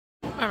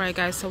Alright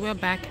guys, so we're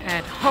back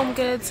at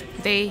HomeGoods.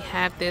 They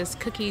have this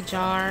cookie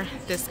jar,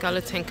 this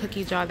skeleton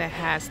cookie jar that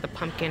has the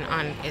pumpkin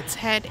on its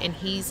head, and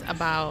he's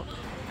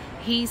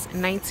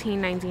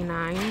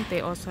 $19.99. They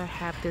also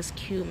have this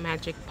cute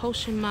magic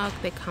potion mug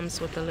that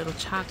comes with the little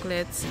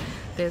chocolates.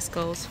 This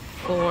goes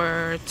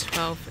for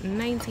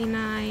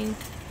 $12.99.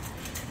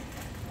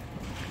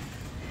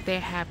 They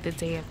have the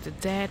Day of the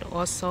Dead,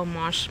 also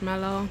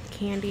marshmallow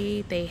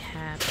candy. They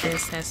have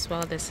this as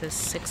well. This is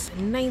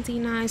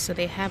 $6.99. So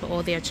they have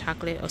all their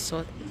chocolate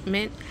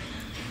assortment.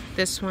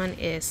 This one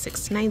is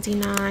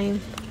 $6.99.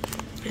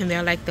 And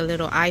they're like the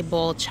little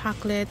eyeball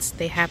chocolates.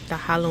 They have the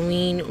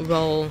Halloween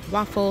roll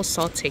waffle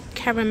salted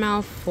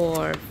caramel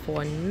for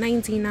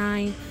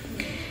 $4.99.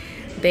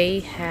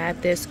 They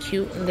have this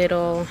cute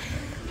little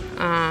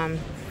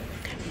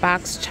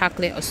box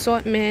chocolate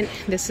assortment.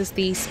 This is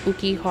the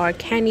spooky hard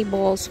candy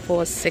balls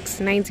for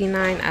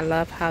 $6.99. I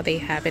love how they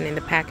have it in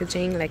the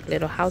packaging like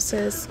little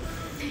houses.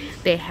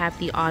 They have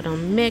the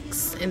autumn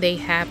mix, and they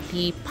have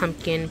the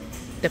pumpkin,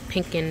 the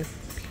pink and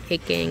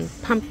picking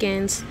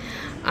pumpkins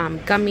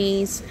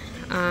gummies.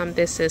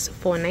 This is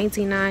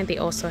 $4.99. They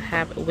also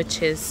have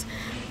witch's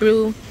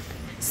brew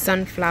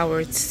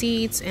sunflower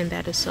seeds, and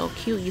that is so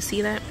cute. You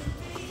see that?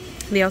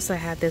 They also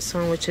have this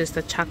one, which is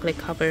the chocolate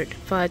covered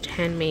fudge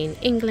handmade in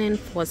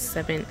England for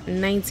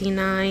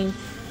 $7.99.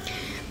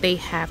 They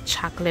have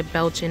chocolate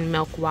Belgian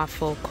milk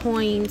waffle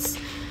coins.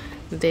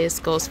 This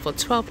goes for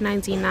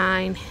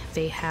 $12.99.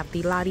 They have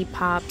the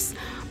lollipops,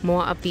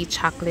 more of the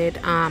chocolate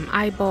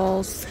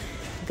eyeballs.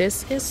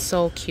 This is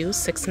so cute,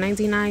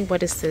 $6.99.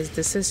 What is this?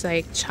 This is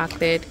like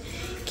chocolate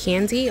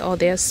candy, or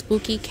they're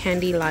spooky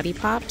candy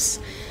lollipops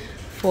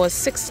for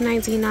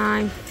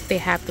 $6.99. They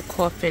have the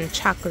coffin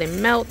chocolate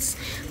melts.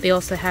 They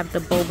also have the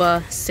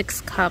boba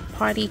 6-cup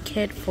party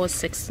kit for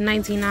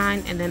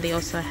 $6.99. And then they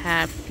also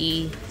have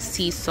the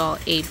sea salt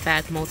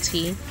 8-bag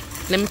multi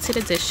limited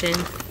edition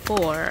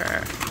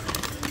for,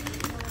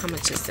 how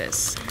much is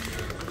this?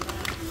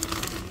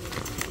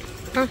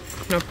 Oh,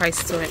 no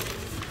price to it.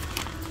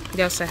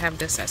 They also have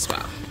this as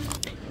well.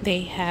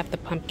 They have the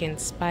pumpkin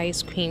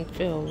spice cream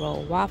filled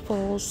roll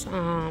waffles,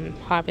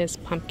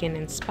 harvest pumpkin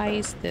and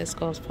spice. This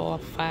goes for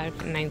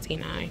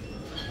 $5.99.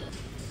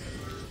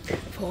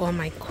 For all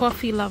my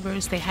coffee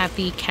lovers, they have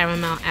the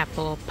caramel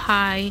apple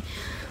pie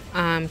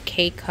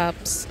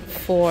K-cups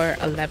for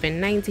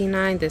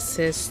 $11.99. This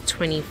is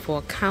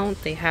 24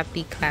 count. They have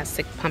the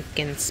classic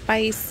pumpkin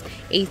spice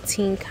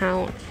 18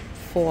 count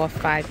for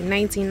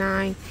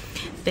 $5.99.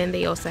 Then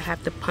they also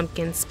have the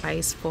pumpkin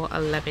spice for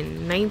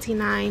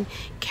 $11.99.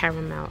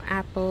 Caramel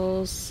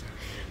apples.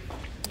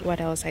 What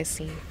else I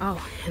see?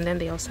 Oh, and then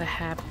they also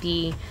have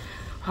the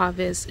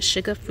harvest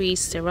sugar-free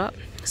syrup.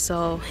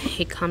 So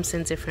it comes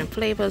in different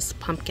flavors: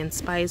 pumpkin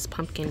spice,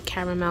 pumpkin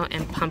caramel,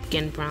 and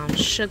pumpkin brown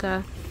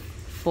sugar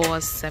for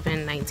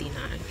 $7.99.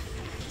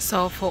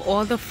 So for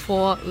all the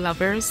fall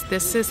lovers,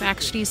 this is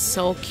actually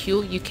so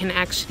cute. You can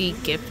actually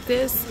gift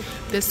this.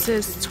 This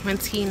is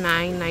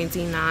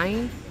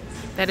 $29.99.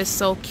 That is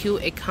so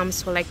cute. It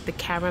comes with like the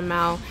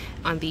caramel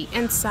on the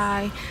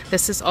inside.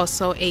 This is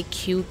also a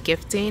cute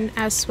gifting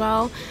as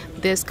well.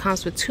 This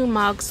comes with 2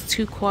 mugs,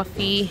 2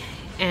 coffee,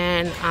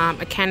 and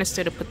a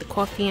canister to put the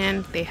coffee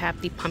in. They have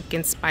the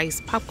pumpkin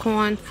spice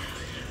popcorn.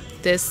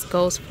 This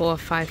goes for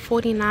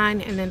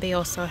 $5.49. And then they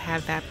also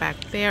have that back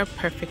there,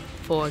 perfect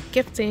for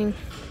gifting.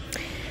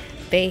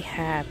 They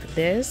have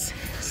this.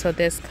 So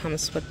this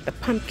comes with the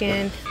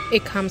pumpkin.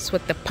 It comes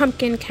with the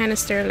pumpkin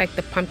canister, like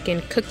the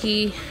pumpkin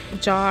cookie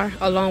jar,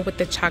 along with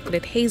the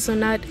chocolate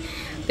hazelnut.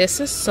 This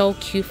is so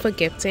cute for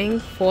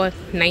gifting for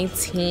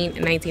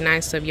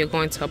 $19.99. So if you're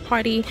going to a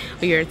party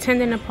or you're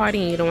attending a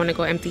party and you don't want to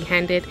go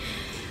empty-handed,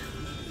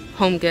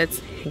 HomeGoods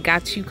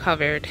got you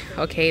covered.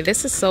 Okay,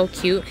 this is so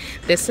cute.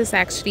 This is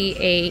actually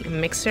a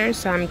mixer,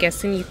 so I'm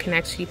guessing you can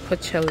actually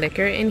put your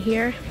liquor in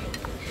here.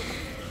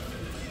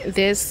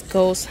 This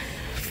goes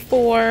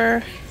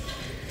for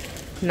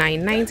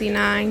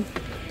 $9.99.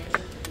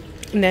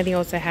 And then they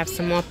also have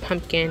some more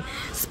pumpkin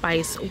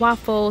spice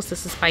waffles.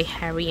 This is by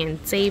Harry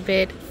and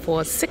David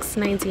for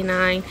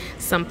 $6.99.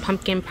 Some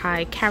pumpkin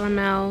pie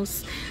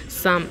caramels,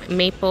 some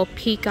maple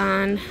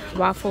pecan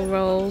waffle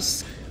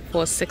rolls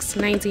for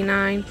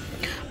 $6.99.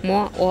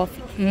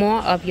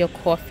 More of your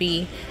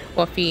coffee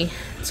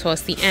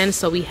towards the end.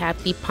 So we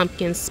have the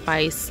pumpkin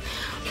spice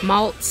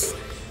malts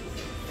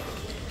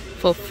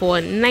for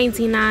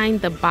 $4.99.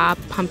 The Bob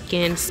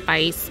pumpkin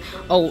spice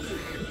oat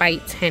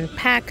bite 10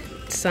 pack.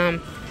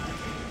 Some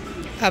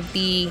of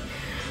the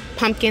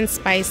pumpkin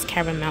spice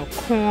caramel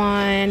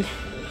corn.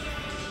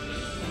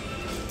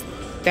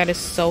 That is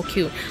so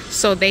cute.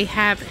 So they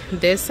have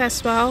this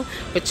as well,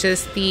 which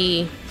is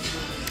the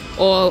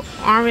all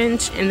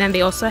orange, and then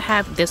they also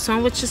have this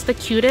one, which is the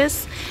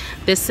cutest.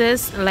 This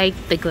is like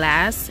the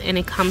glass, and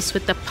it comes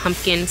with the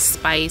pumpkin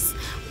spice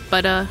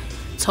butter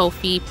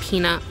toffee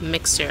peanut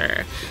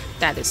mixture.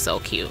 That is so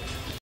cute.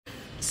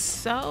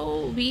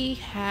 So we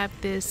have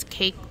this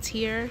cake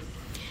tier.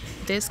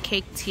 This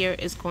cake tier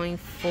is going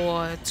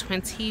for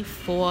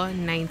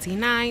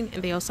 $24.99,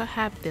 and they also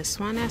have this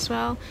one as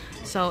well.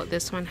 So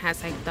this one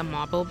has like the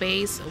marble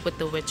base with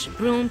the witch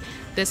broom.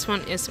 This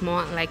one is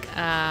more like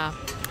a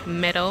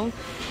metal.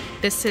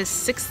 This is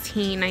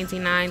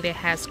 $16.99. It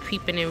has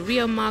creeping and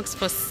real mugs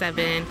for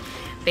 $7.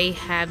 They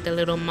have the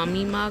little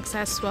mummy mugs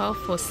as well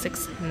for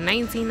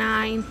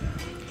 $6.99.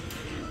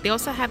 They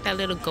also have that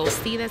little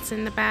ghosty that's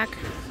in the back.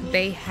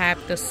 They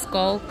have the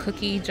skull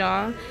cookie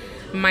jar.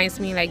 Reminds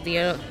me like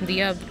Dia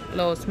de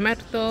los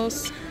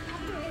Muertos.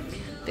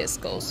 This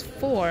goes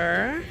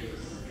for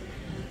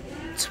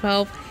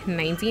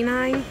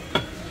 $12.99.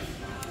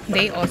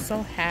 They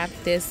also have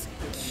this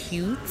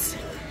cute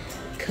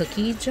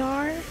cookie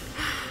jar.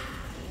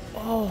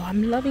 Oh,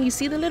 I'm loving. You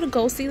see the little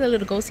ghosty? The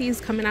little ghosty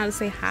is coming out to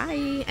say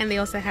hi. And they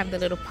also have the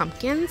little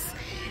pumpkins.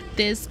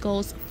 This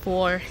goes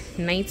for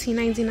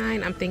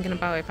 $19.99. I'm thinking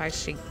about if I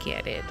should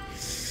get it.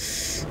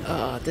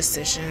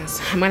 Decisions.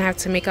 I'm gonna have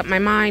to make up my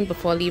mind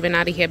before leaving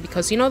out of here,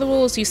 because you know the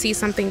rules. You see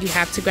something, you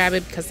have to grab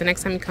it, because the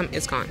next time you come,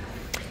 it's gone.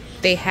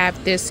 They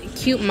have this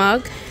cute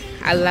mug.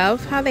 I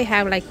love how they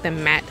have like the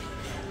mat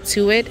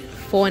to it.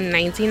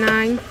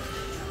 $4.99.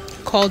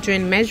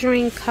 Cauldron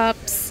measuring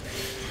cups.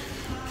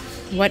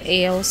 What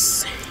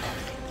else?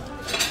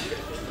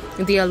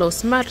 Dia de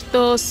los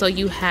Muertos. So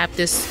you have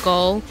this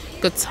skull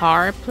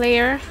guitar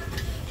player,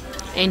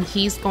 and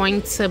he's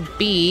going to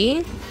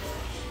be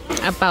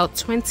about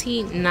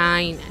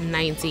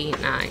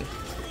 $29.99.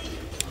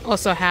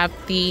 Also have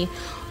the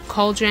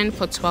cauldron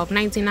for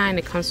 $12.99.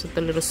 It comes with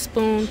a little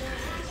spoon.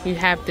 You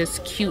have this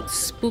cute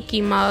spooky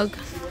mug.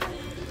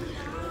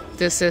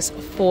 This is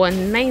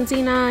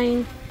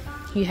 $4.99.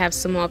 You have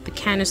some more of the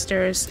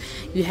canisters.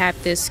 You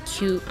have this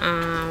cute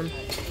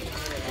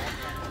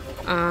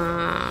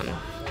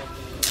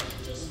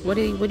what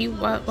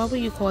would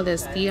you call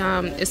this? The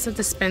it's a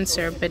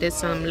dispenser, but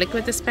it's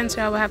liquid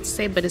dispenser, I would have to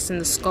say, but it's in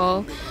the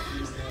skull.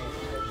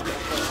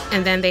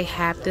 And then they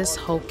have this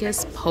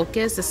Hocus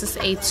Pocus. This is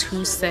a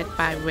 2-set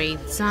by Ray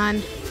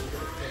Dunn.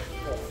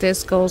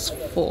 This goes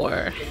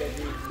for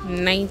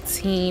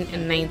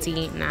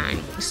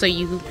 $19.99. So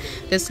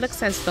this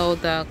looks as though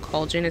the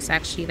cauldron is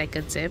actually like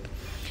a dip,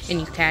 and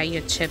you carry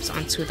your chips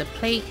onto the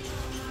plate.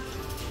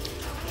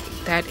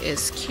 That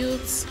is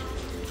cute.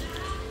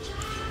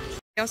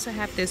 They also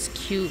have this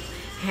cute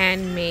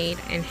handmade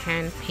and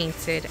hand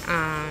painted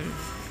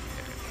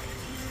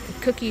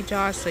cookie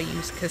jar, so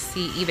you could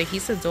see either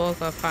he's a dog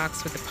or a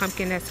fox with the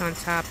pumpkin that's on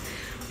top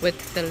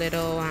with the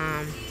little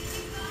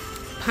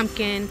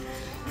pumpkin.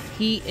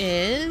 He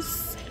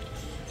is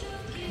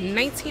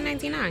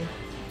 $19.99.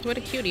 What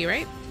a cutie,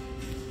 right?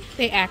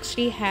 They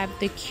actually have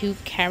the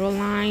cute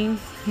Caroline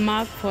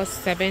mug for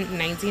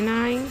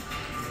 $7.99.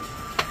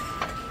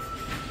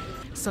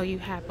 So you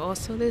have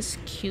also this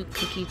cute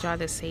cookie jar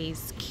that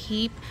says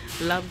keep.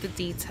 Love the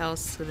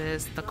details to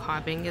this. The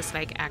carving is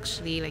like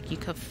actually like you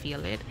could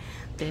feel it.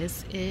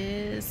 This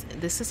is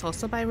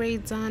also by Ray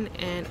Dunn,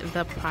 and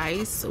the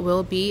price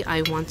will be,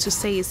 I want to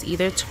say, is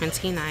either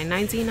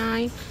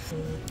 $29.99.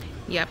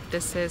 Yep,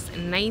 this is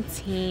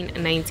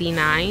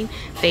 $19.99.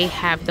 They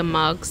have the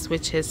mugs,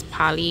 which is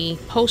poly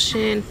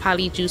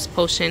juice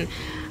potion.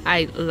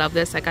 I love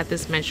this. I got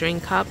this measuring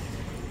cup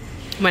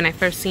when I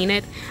first seen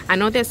it. I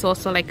know there's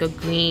also like a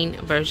green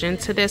version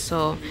to this,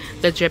 so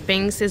the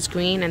drippings is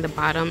green and the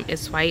bottom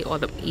is white, or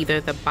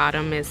either the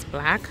bottom is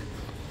black.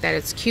 That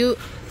is cute.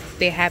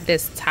 They have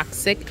this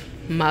toxic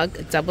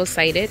mug,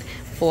 double-sided,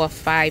 for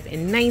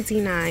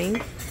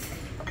 $5.99.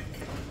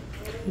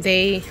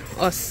 They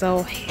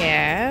also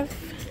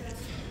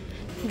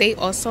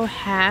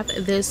have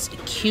this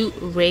cute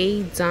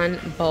Ray Dunn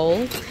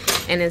bowl,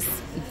 and it's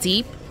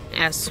deep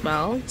as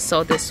well.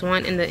 So this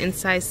one in the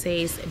inside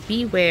says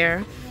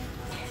beware.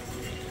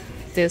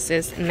 This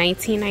is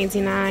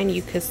 $19.99.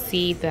 You could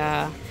see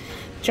the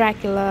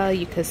Dracula,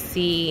 you could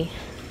see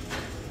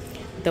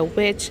the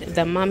witch,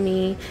 the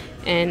mummy,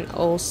 and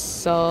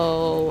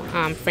also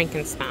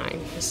Frankenstein.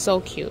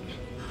 So cute.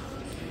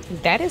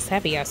 That is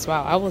heavy as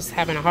well. I was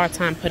having a hard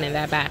time putting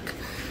that back.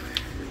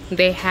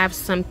 They have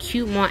some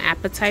cute more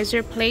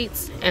appetizer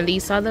plates, and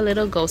these are the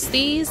little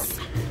ghosties.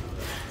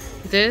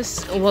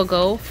 This will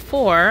go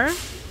for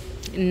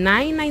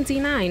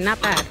 $9.99.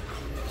 Not bad.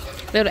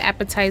 Little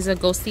appetizer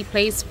ghosty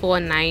plates for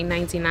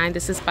 $9.99.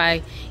 This is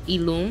by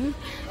Illume.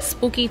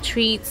 Spooky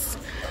treats.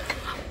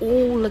 Oh,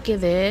 look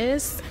at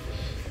this.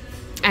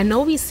 I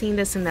know we've seen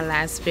this in the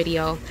last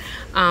video.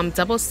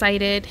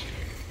 Double-sided,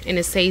 and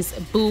it says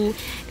boo,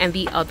 and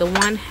the other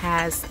one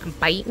has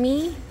bite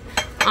me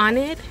on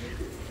it.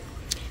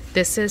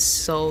 This is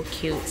so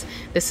cute.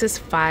 This is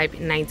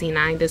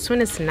 $5.99. This one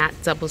is not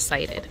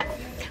double-sided,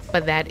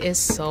 but that is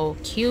so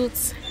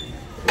cute.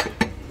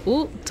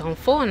 Ooh, don't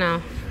fall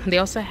now. They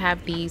also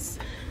have this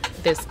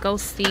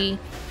ghosty.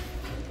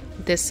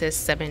 This is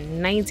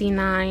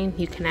 $7.99.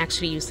 You can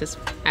actually use this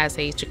as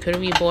a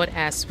charcuterie board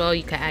as well.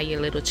 You can add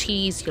your little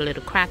cheese, your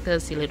little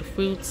crackers, your little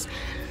fruits.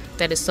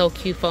 That is so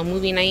cute for a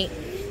movie night.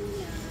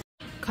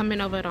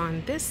 Coming over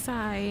on this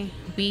side,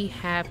 we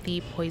have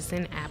the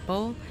poison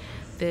apple.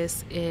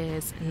 This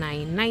is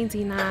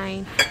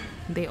 $9.99.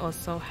 They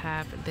also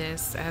have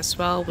this as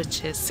well,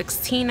 which is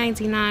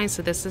 $16.99.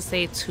 So this is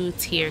a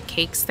 2-tier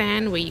cake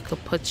stand where you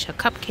could put your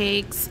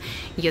cupcakes,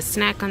 your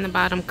snack on the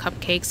bottom,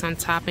 cupcakes on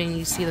top, and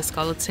you see the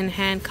skeleton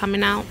hand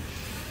coming out.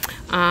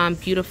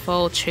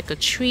 Beautiful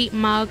trick-or-treat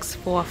mugs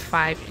for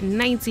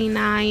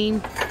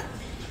 $5.99.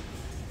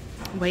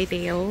 Wait,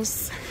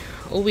 those.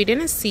 Oh, we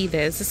didn't see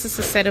this. This is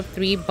a set of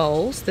 3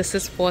 bowls. This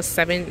is for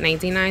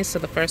 $7.99. So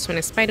the first one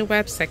is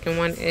spiderweb, second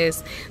one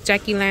is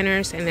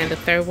jack-o'-lanterns, and then the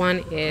third one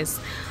is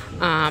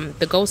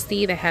the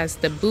ghosty that has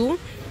the boo.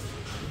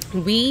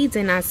 We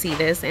did not see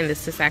this, and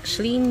this is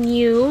actually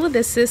new.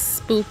 This is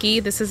spooky.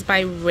 This is by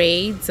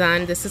Rae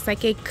Dunn. This is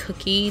like a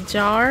cookie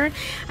jar.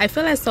 I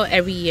feel as though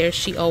every year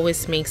she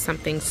always makes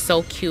something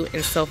so cute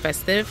and so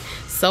festive,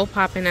 so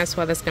popping as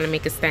well, that's gonna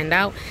make it stand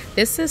out.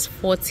 This is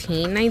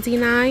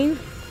 $14.99.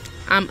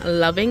 I'm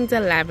loving the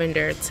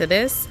lavender to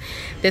this.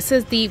 This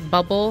is the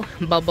bubble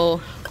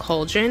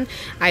cauldron.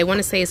 I want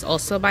to say it's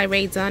also by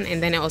Rae Dunn,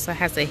 and then it also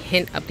has a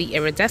hint of the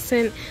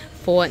iridescent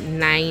for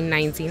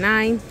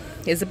 $9.99.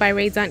 Is it by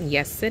Rae Dunn?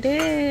 Yes, it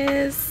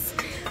is.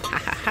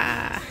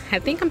 I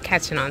think I'm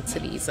catching on to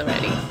these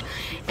already.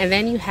 And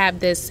then you have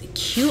this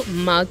cute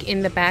mug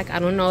in the back. I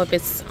don't know if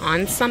it's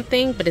on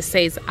something, but it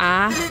says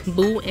ah,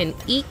 boo, and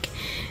eek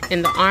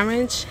in the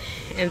orange.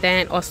 And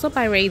then also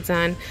by Rae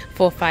Dunn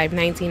for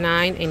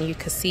 $5.99, and you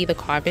can see the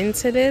carbon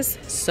to this.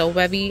 So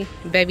very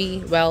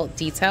well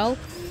detailed.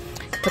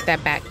 Put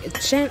that back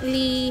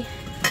gently.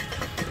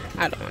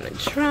 I don't want to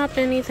drop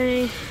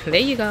anything. There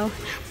you go.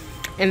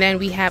 And then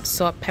we have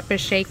salt pepper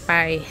shake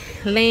by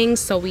Ling.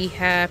 So we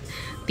have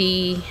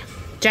the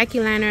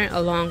jack-o'-lantern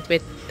along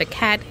with the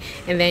cat,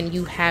 and then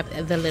you have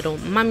the little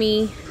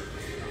mummy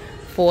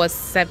for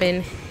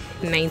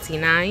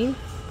 $7.99.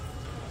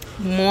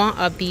 More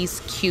of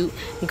these cute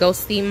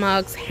ghosty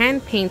mugs,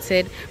 hand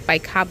painted by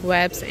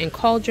Cobwebs and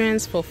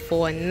Cauldrons for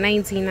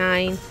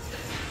 $4.99.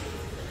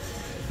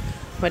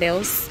 What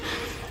else?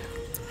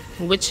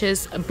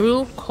 Witch's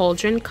Brew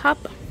Cauldron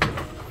Cup.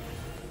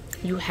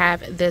 You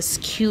have this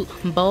cute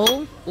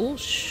bowl. Ooh,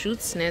 shoot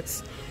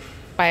snits,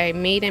 by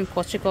Made in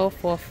Portugal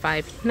for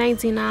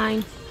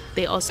 $5.99.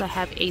 They also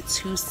have a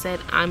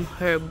 2-set I'm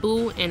Her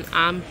Boo and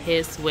I'm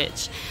His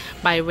Witch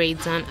by Rae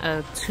Dunn,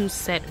 a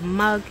 2-set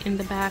mug in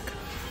the back.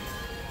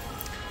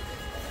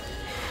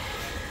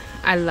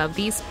 I love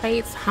these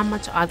plates. How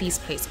much are these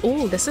plates?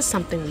 Oh, this is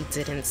something we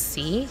didn't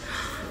see.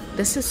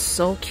 This is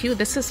so cute.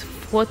 This is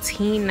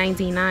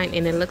 $14.99,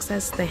 and it looks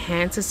as the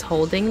hand is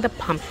holding the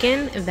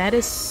pumpkin. That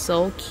is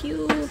so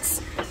cute.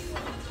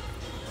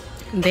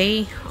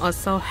 They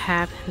also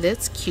have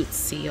this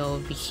cutesy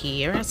over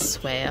here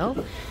as well.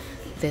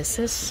 This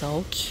is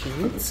so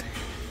cute.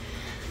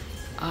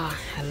 I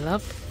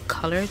love the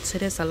color to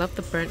this. I love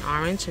the burnt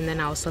orange, and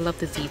then I also love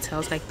the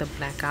details like the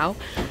blackout.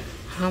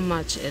 How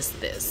much is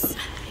this?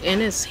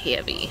 And it's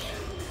heavy.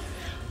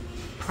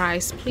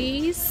 Price,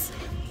 please.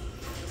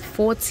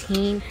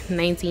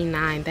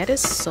 $14.99. That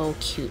is so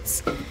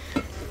cute.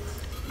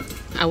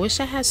 I wish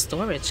I had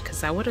storage,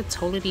 because I would have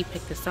totally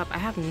picked this up. I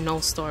have no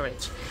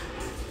storage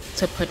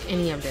to put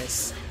any of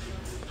this.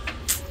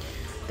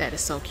 That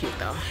is so cute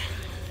though.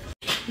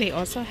 They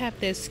also have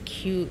this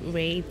cute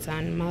Rae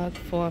Dunn mug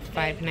for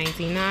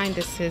 $5.99.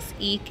 This is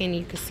Eek, and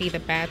you can see the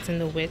bats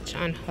and the witch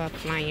on her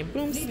flying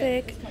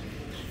broomstick.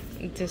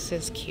 This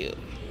is cute.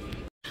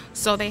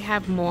 So they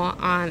have more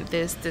on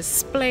this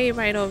display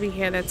right over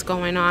here that's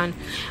going on.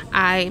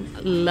 I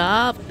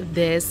love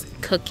this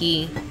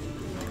cookie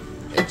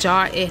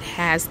jar. It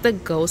has the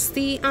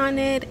ghosty on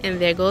it, and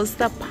there goes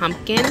the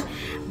pumpkin.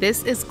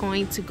 This is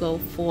going to go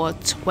for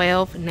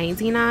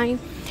 $12.99.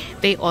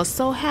 They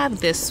also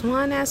have this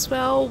one as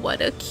well.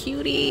 What a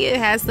cutie. It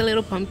has the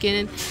little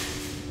pumpkin.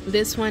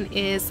 This one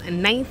is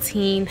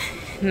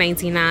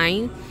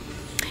 $19.99.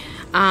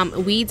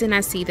 We did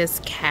not see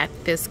this cat.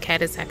 This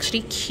cat is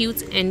actually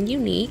cute and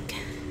unique.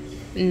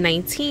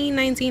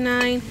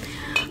 $19.99.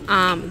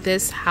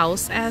 This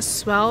house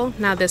as well.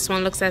 Now this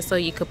one looks as though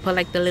you could put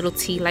like the little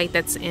tea light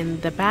that's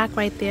in the back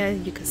right there.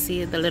 You can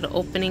see the little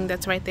opening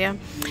that's right there.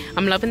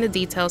 I'm loving the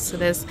details to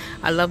this.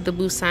 I love the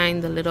boo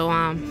sign, the little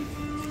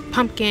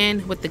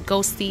pumpkin with the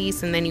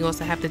ghosties, and then you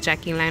also have the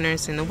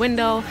jack-o'-lanterns in the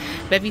window.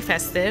 Very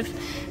festive.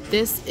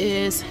 This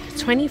is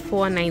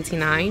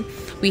 $24.99.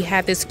 We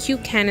have this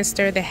cute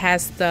canister that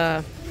has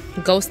the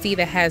ghosty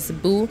that has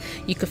boo.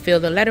 You could feel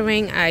the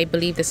lettering. I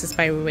believe this is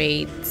by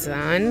Rae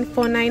Dunn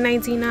for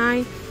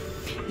 $9.99.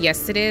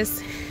 Yes, it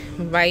is.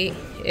 Right,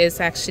 it's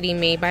actually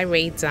made by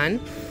Rae Dunn.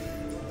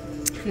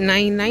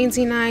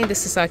 $9.99.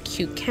 This is our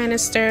cute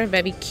canister.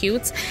 Very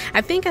cute.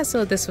 I think I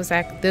saw this will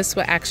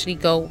actually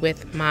go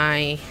with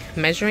my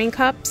measuring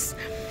cups.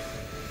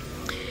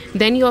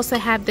 Then you also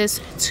have this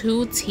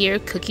 2-tier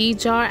cookie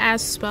jar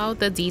as well.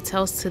 The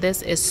details to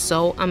this is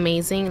so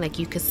amazing. Like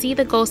you could see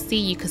the ghosty,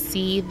 you could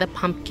see the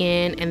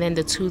pumpkin, and then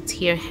the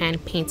 2-tier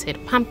hand painted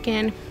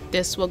pumpkin.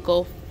 This will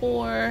go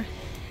for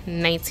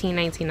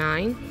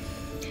 $19.99.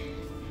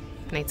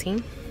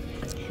 19.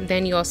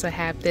 Then you also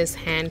have this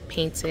hand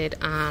painted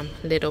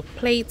little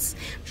plates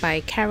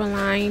by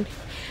Caroline,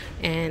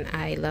 and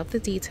I love the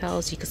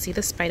details. You can see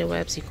the spider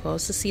webs, you can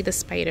also see the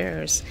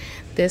spiders.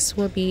 This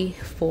will be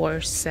for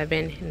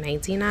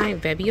 $7.99,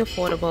 very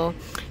affordable.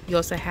 You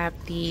also have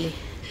the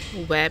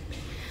web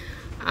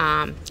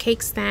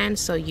cake stand,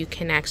 so you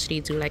can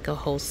actually do like a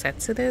whole set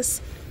to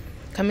this.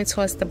 Coming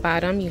towards the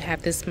bottom, you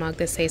have this mug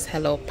that says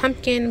Hello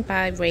Pumpkin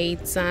by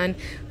wreaths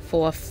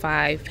for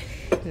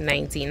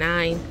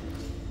 $5.99.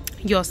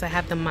 You also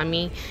have the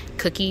mummy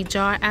cookie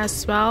jar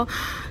as well.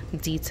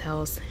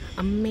 Details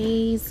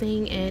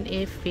amazing, and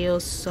it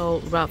feels so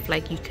rough,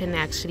 like you can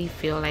actually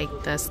feel like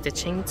the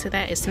stitching to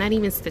that. It's not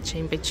even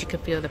stitching, but you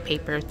can feel the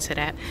paper to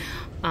that.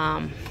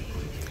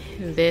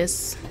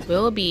 This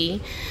will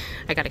be,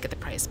 I gotta get the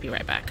price, be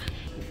right back.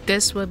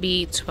 This will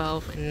be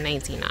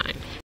 $12.99.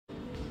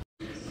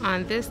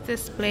 On this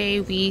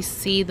display we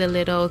see the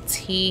little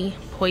tea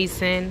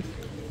poison.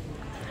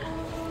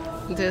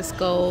 This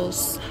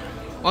goes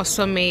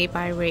also made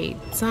by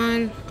wreaths.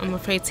 I'm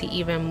afraid to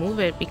even move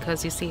it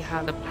because you see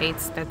how the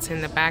plates that's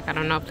in the back, I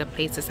don't know if the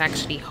plates is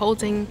actually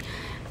holding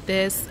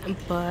this,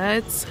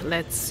 but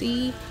let's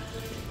see,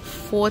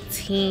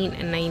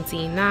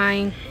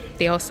 $14.99.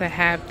 They also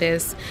have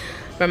this,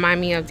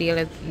 remind me of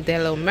de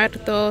los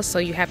Muertos, so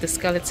you have the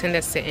skeleton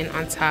that's sitting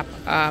on top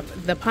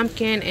of the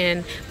pumpkin,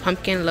 and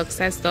pumpkin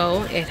looks as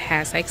though it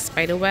has like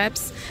spider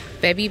webs.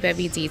 Very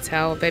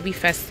detailed, very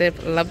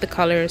festive. Love the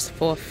colors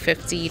for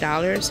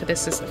 $50. So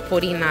this is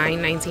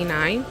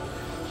 $49.99.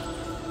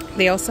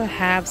 They also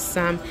have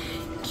some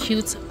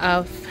cute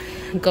of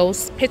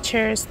ghost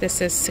pictures.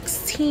 This is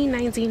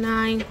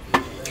 $16.99.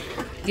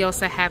 They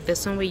also have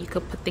this one where you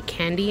could put the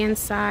candy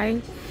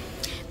inside.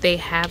 They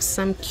have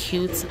some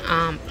cute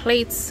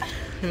plates.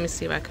 Let me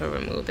see if I can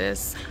remove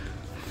this.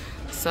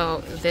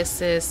 So this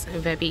is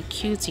very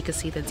cute. You can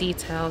see the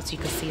details. You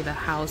can see the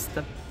house,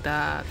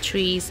 the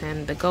trees,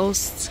 and the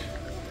ghosts.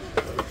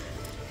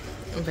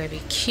 Very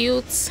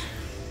cute.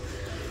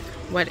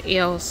 What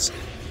else?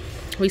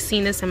 We've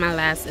seen this in my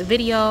last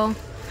video.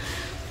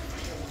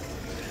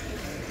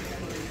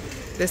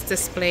 This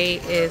display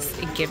is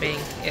giving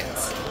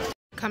it.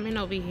 Coming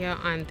over here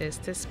on this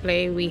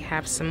display, we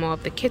have some more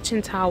of the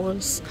kitchen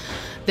towels.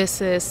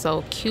 This is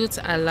so cute.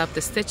 I love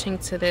the stitching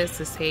to this.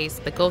 This says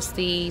the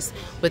ghosties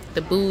with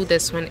the boo.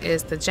 This one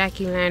is the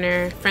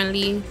jack-o'-lantern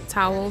friendly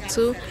towel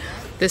too.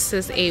 This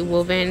is a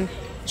woven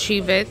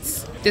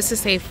trivets. This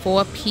is a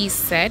 4-piece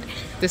set.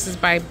 This is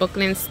by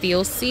Brooklyn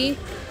Steel Sea.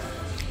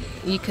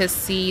 You can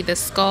see the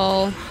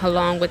skull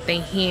along with the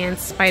hand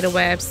spider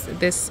webs.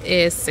 This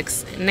is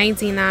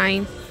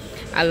 $6.99.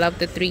 I love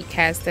the 3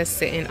 cats that's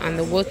sitting on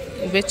the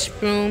witch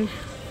broom.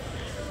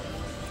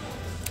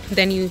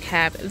 Then you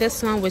have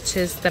this one, which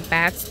is the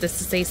bats.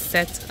 This is a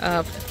set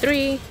of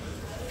 3.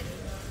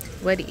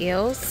 What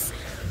else?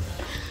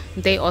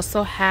 They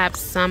also have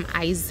some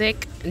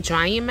Isaac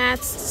drying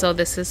mats. So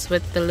this is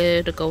with the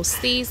little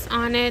ghosties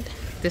on it.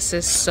 This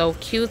is so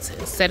cute.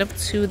 Set of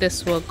 2,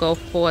 this will go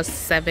for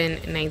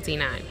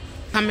 $7.99.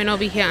 Coming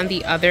over here on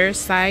the other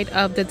side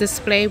of the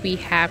display, we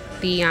have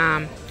the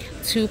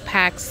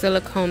 2-pack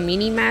silicone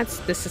mini mats.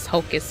 This is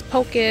Hocus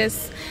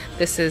Pocus.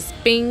 This is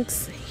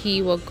Binks.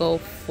 He will go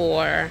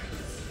for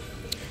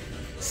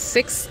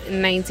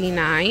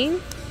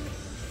 $6.99.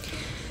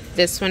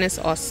 This one is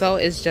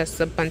just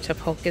a bunch of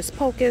Hocus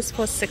Pocus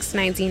for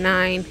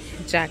 $6.99.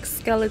 Jack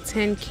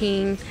Skeleton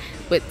King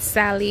with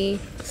Sally,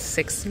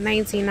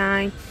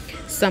 $6.99.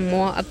 Some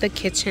more of the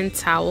kitchen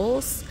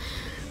towels.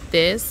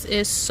 This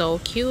is so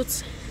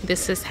cute.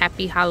 This is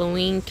Happy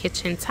Halloween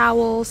kitchen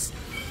towels.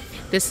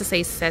 This is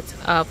a set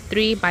of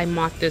 3 by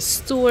Martha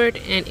Stewart,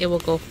 and it will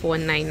go for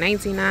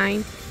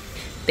 $9.99.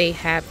 They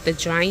have the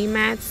drying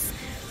mats,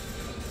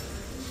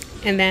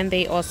 and then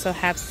they also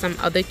have some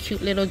other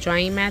cute little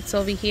drying mats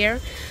over here.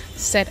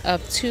 Set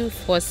of 2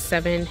 for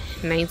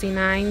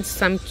 $7.99.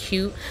 Some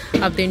cute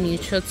of the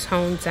neutral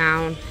toned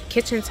down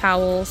kitchen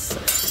towels.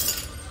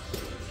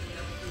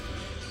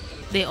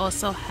 They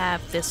also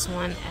have this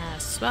one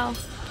as well.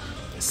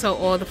 So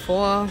all the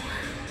fall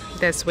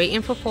that's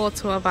waiting for fall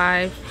to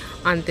arrive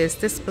on this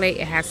display,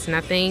 it has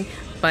nothing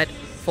but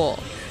fall.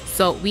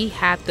 So we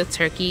have the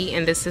turkey,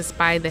 and this is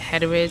by the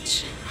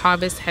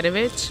Harvest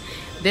Heritage.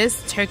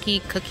 This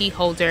turkey cookie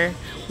holder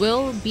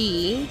will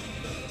be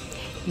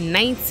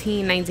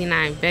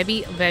 $19.99.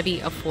 Very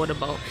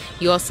affordable.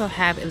 You also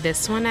have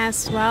this one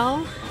as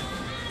well.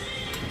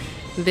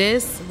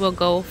 This will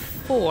go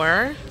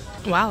for,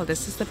 wow,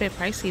 this is a bit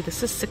pricey.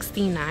 This is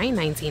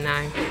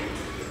 $69.99.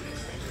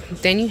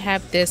 Then you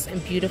have this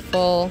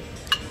beautiful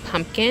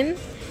pumpkin,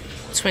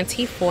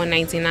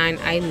 $24.99.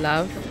 I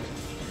love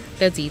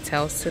the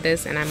details to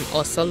this, and I'm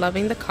also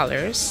loving the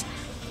colors.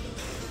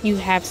 You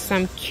have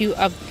some cute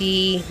of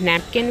the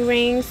napkin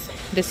rings.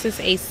 This is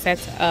a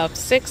set of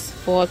 6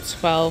 for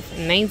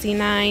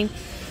 $12.99.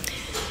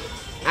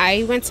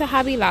 I went to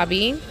Hobby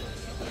Lobby,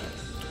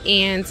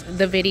 and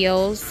the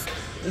videos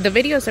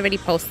already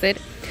posted.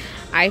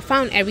 I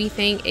found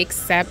everything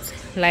except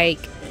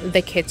like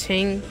the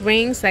kitchen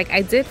rings. Like,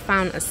 I did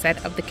found a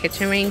set of the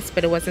kitchen rings,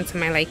 but it wasn't to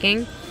my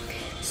liking,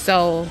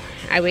 so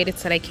I waited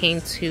till I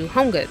came to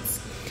HomeGoods.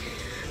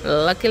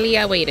 Luckily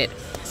I waited.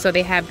 So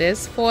they have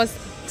this for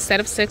set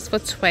of 6 for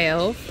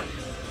 $12.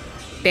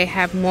 They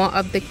have more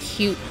of the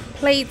cute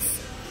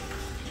plates.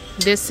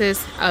 This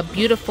is a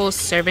beautiful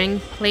serving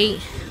plate.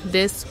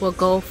 This will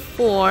go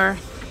for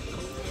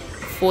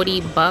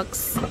 $40.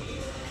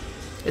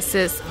 This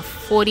is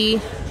 40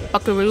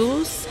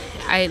 buckaroos.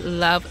 I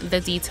love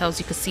the details.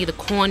 You can see the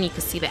corn, you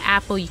can see the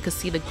apple, you can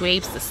see the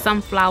grapes, the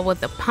sunflower,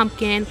 the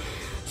pumpkin.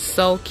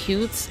 So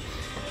cute.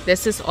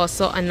 This is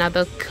also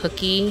another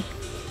cookie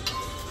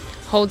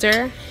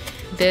holder.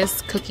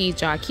 This cookie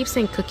jar, I keep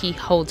saying cookie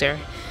holder.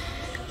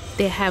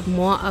 They have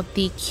more of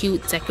the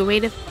cute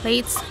decorative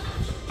plates.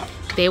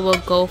 They will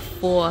go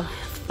for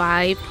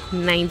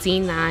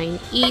 $5.99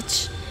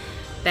 each.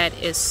 That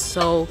is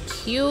so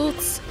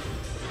cute.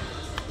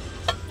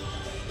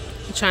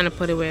 I'm trying to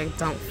put it where it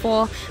don't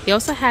fall. They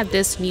also have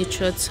this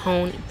neutral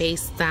tone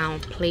base down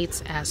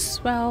plates as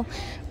well.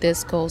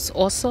 This goes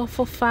also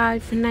for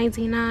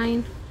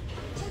 $5.99.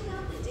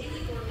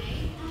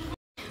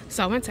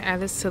 So I went to add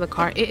this to the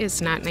cart. It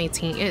is not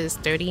 $19, it is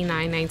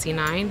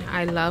 $39.99.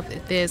 I love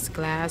this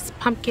glass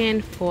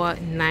pumpkin for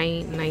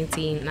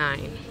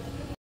 $9.99.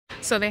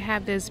 So they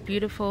have this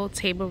beautiful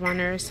table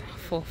runners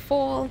for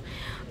fall.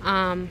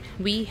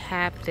 We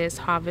have this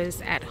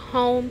Harvest at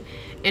Home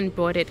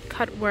embroidered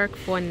cutwork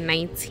for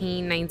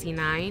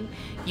 $19.99.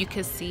 You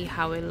can see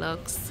how it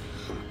looks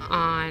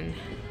on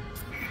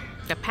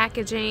the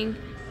packaging.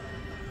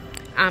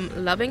 I'm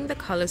loving the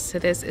colors to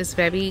this.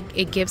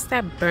 It gives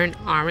that burnt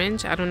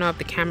orange. I don't know if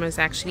the camera is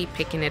actually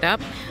picking it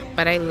up,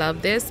 but I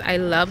love this. I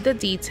love the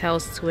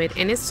details to it,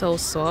 and it's so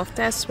soft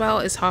as well.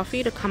 It's hard for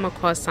you to come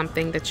across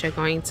something that you're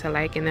going to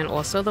like. And then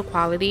also the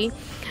quality.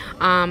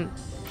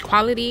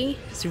 Quality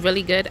is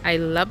really good. I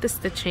love the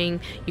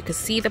stitching. You can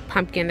see the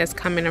pumpkin that's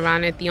coming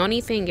around it. The only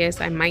thing is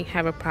I might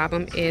have a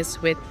problem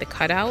is with the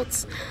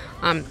cutouts.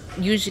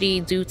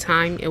 Usually due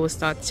time it will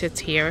start to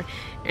tear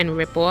and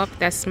rip off.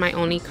 That's my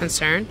only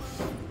concern.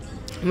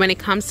 When it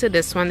comes to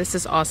this one, this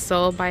is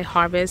also by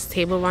Harvest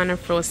Table Runner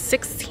for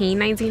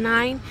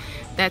 $16.99.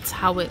 That's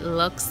how it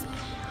looks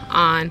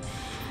on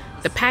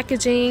the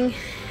packaging.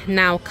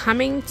 Now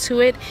coming to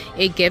it,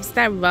 it gives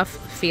that rough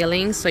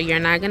feeling, so you're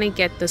not gonna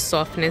get the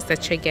softness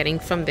that you're getting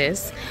from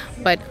this.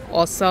 But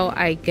also,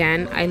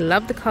 again, I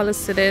love the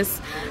colors to this.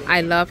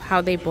 I love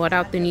how they brought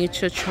out the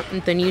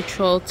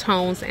neutral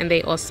tones, and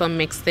they also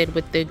mixed it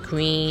with the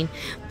green,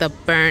 the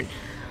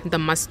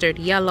mustard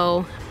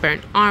yellow,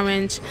 burnt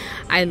orange.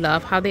 I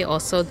love how they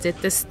also did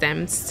the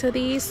stems to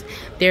these.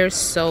 They're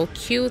so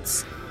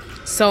cute.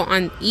 So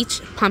on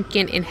each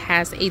pumpkin, it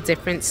has a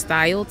different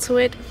style to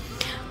it.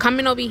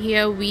 Coming over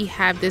here, we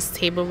have this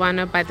table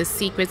runner by the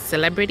Secret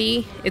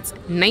Celebrity. It's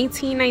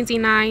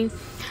 $19.99.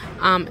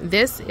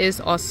 This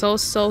is also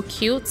so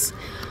cute.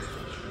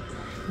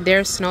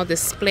 There's no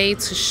display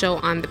to show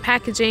on the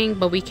packaging,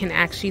 but we can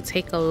actually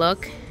take a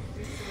look.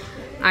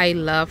 I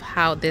love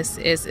how this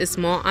is. It's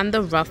more on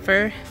the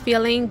rougher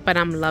feeling, but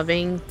I'm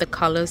loving the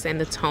colors and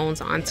the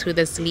tones onto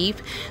this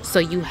leaf. So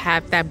you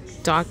have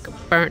that dark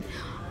burnt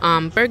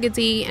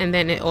burgundy, and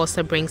then it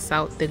also brings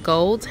out the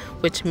gold,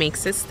 which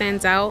makes it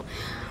stand out.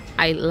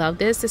 I love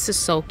this. This is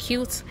so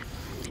cute.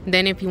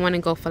 Then if you want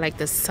to go for like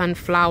the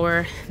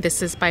sunflower,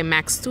 this is by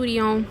Max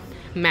Studio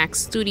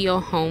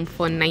Home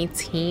for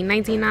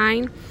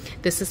 $19.99.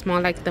 This is more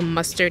like the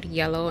mustard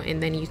yellow,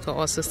 and then you can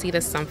also see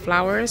the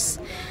sunflowers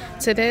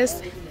to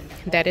this.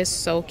 That is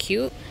so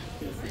cute.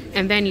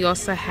 And then you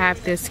also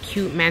have this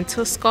cute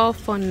mantle skull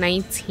for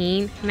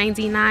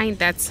 $19.99.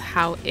 That's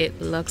how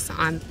it looks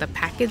on the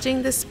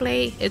packaging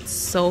display. It's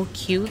so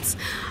cute.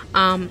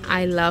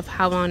 I love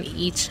how on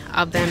each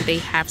of them they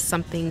have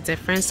something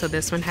different. So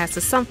this one has the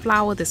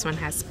sunflower, this one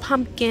has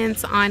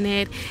pumpkins on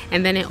it,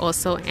 and then it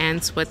also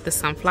ends with the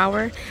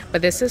sunflower.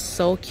 But this is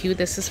so cute.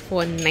 This is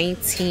for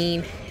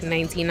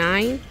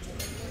 $19.99.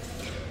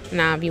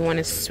 Now if you want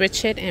to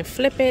switch it and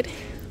flip it,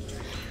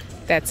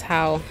 that's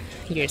how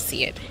you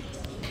see it.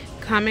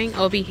 Coming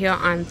over here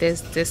on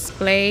this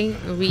display,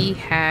 we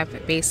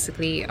have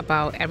basically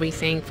about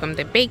everything from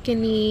the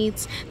baking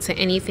needs to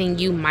anything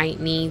you might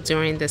need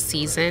during the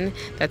season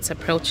that's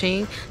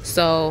approaching.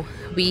 So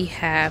we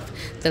have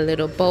the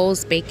little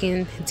bowls,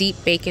 deep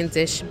bacon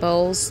dish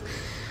bowls.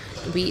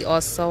 We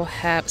also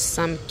have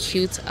some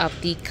cute of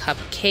the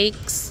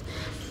cupcakes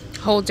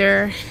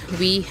holder.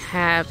 We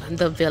have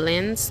the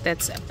villains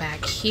that's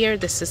back here.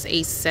 This is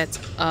a set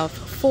of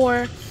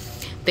 4.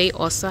 They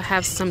also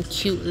have some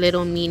cute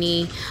little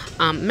mini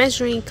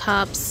measuring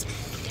cups.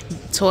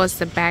 Towards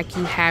the back,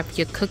 you have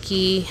your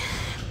cookie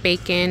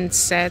bacon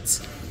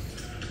sets.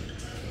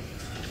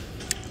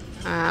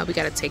 We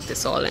gotta take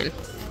this all in.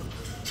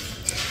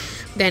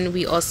 Then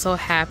we also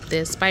have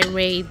this by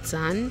Ray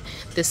Dunn.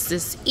 This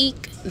is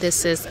Eek.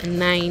 This is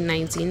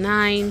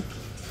 $9.99.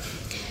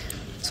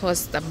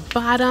 Towards the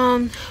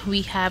bottom,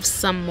 we have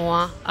some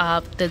more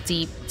of the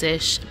deep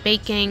dish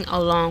baking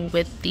along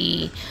with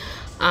the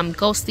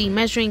ghosty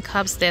measuring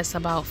cups. That's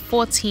about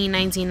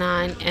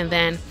 $14.99. And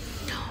then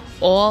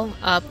all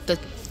of the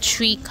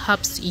tree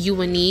cups you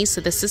will need. So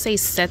this is a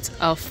set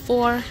of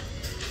 4.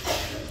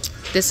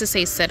 This is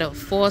a set of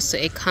 4, so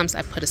it comes,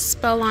 I put a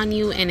spell on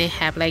you, and it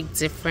have like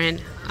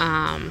different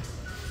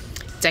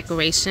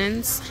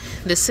decorations.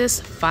 This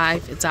is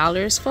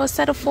 $5 for a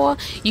set of 4.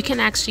 You can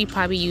actually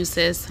probably use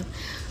this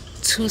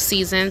 2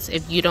 seasons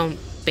if you don't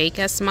bake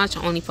as much,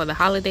 only for the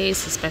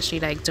holidays, especially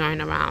like during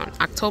around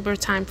October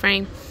time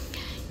frame.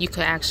 You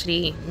could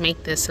actually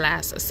make this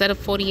last a set of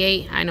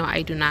 48. I know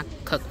I do not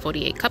cook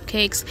 48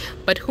 cupcakes,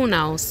 but who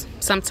knows,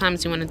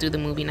 sometimes you want to do the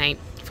movie night.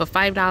 For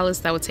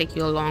 $5, that would take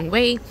you a long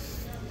way.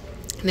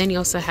 And then you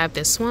also have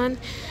this one.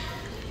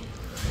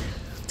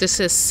 This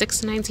is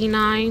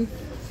 $6.99.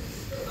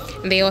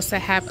 And they also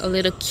have a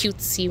little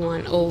cutesy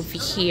one over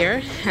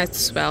here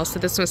as well. So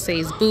this one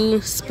says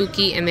boo,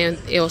 spooky, and then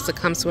it also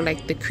comes with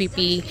like the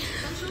creepy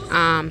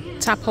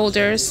top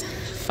holders.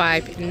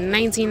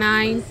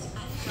 $5.99.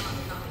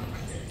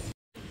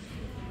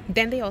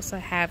 Then they also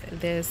have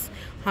this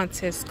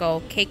haunted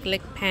skull cake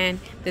lick pan.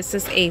 This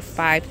is a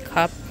 5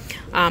 cup.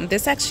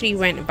 This actually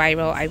went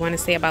viral, I want to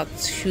say about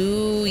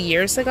 2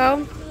 years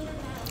ago,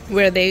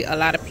 where a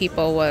lot of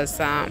people was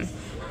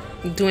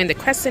doing the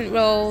crescent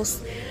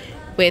rolls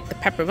with the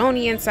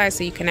pepperoni inside,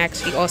 so you can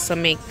actually also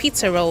make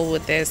pizza roll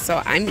with this.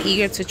 So I'm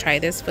eager to try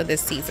this for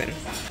this season.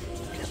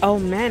 Oh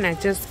man, I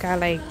just got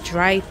like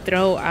dry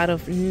throat out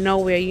of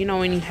nowhere. You know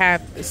when you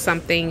have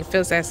something, it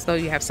feels as though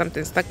you have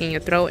something stuck in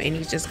your throat and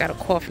you just gotta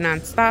cough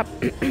nonstop.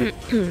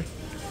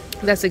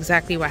 That's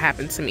exactly what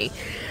happened to me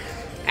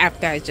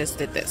after I just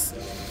did this.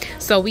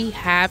 So we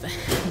have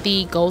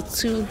the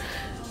go-to,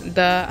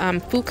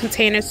 the food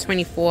containers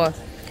 24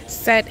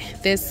 set.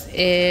 This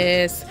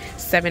is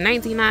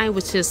 $7.99,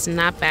 which is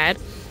not bad.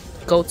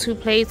 Go-to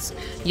plates,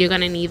 you're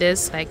gonna need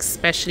this, like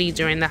especially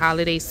during the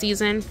holiday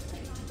season.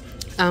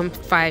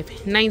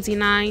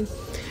 $5.99.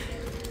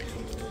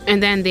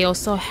 And then they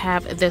also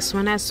have this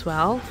one as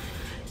well.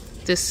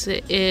 This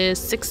is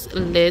 6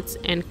 lids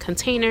and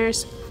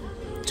containers,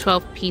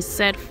 12-piece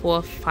set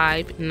for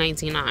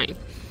 $5.99.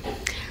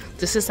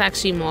 This is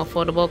actually more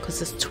affordable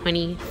because it's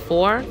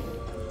 24.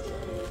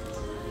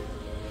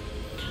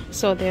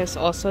 So there's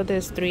also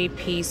this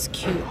 3-piece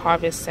cute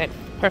harvest set,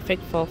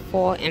 perfect for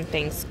fall and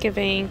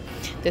Thanksgiving.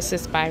 This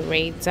is by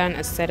Ray Dunn.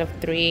 A set of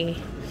 3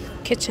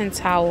 kitchen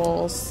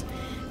towels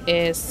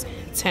is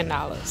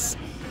 $10.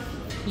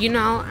 You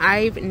know,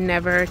 I've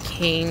never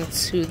came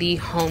to the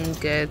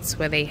HomeGoods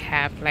where they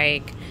have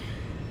like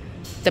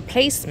the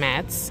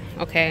placemats,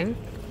 okay?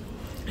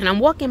 And I'm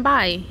walking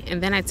by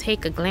and then I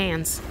take a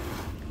glance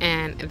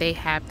and they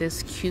have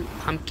this cute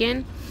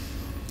pumpkin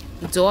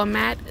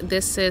doormat.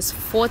 This is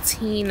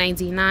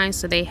 $14.99.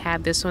 So they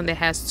have this one that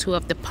has 2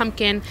 of the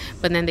pumpkin,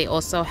 but then they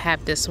also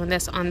have this one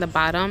that's on the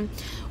bottom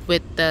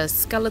with the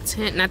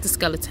skeleton, not the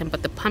skeleton,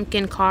 but the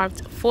pumpkin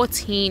carved.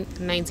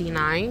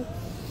 $14.99.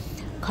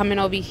 Coming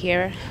over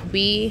here,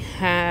 we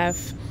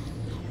have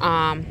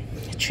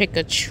Trick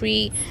or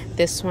Treat.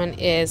 This one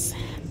is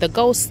the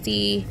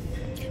ghosty.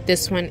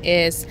 This one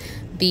is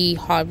the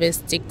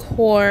Harvest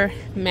Decor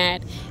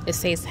mat. It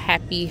says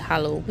Happy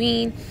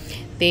Halloween.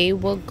 They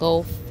will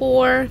go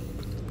for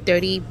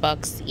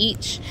 $30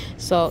 each.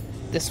 So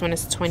this one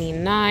is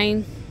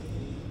 $29.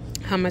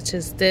 How much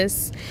is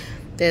this?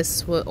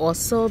 This will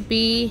also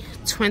be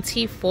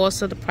 $24,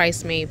 so the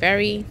price may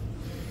vary.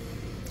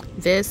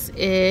 This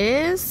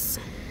is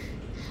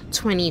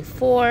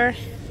 $24.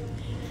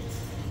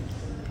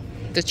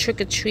 The Trick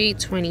or Treat,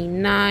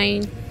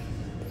 $29.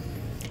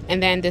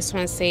 And then this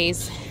one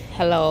says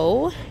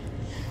hello,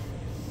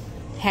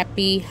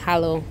 Happy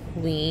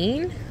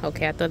Halloween.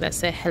 Okay, I thought that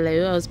said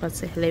hello. I was about to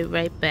say hello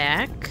right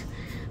back.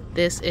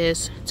 This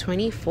is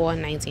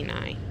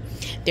 $24.99.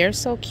 They're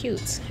so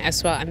cute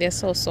as well, and they're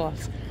so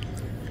soft.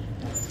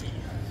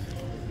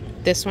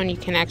 This one you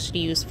can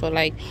actually use for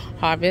like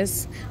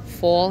harvest,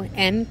 fall,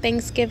 and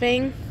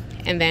Thanksgiving,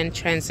 and then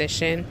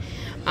transition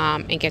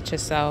and get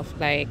yourself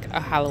like a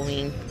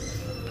Halloween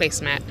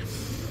placemat.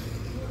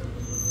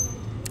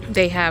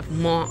 They have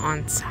more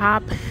on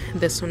top.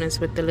 This one is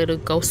with the little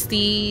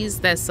ghosties.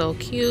 That's so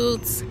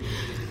cute.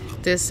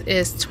 This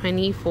is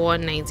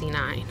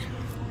 $24.99.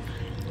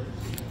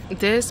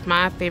 This is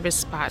my favorite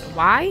spot.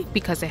 Why?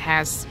 Because it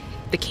has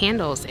the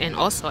candles and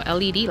also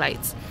LED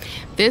lights.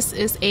 This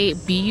is a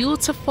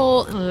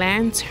beautiful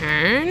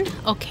lantern.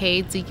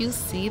 Okay, do you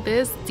see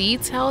this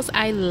details?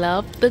 I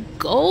love the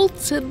gold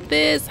to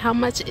this. How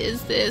much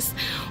is this?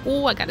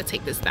 Oh, I gotta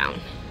take this down.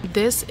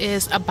 This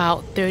is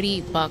about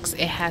 $30.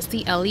 It has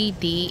the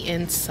LED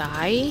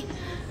inside.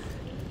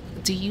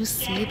 Do you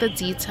see the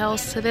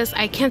details to this?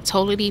 I can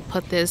totally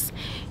put this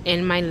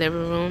in my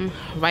living room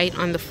right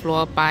on the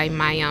floor by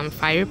my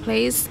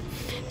fireplace.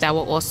 That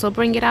will also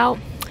bring it out.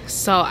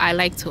 So I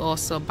like to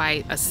also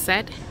buy a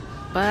set,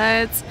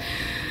 but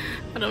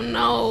I don't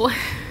know.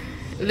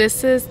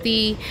 This is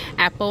the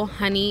apple,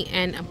 honey,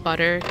 and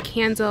butter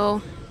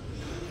candle.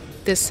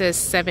 This is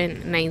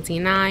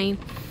 $7.99.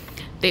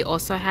 They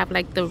also have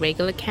like the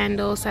regular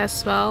candles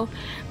as well.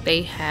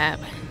 They have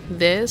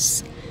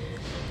this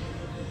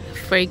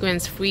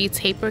fragrance free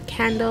taper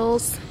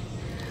candles,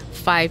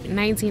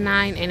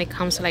 $5.99, and it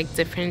comes with like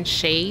different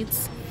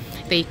shades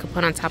that you could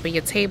put on top of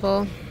your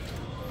table.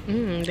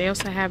 They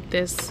also have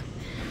this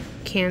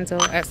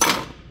candle as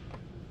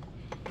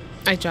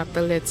I dropped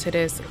the lid to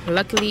this.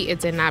 Luckily it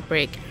did not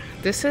break.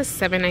 This is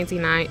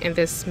 $7.99 and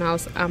this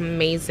smells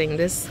amazing.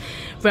 This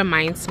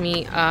reminds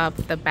me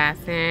of the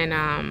Bath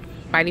and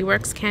Body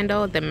Works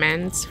candle, the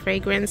men's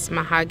fragrance,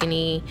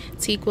 mahogany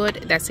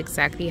teakwood. That's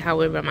exactly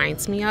how it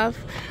reminds me of.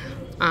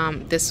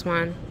 This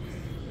one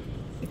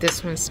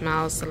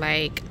smells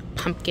like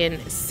pumpkin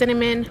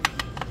cinnamon.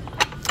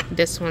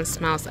 This one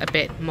smells a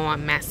bit more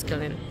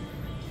masculine,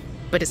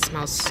 but it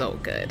smells so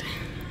good.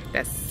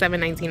 That's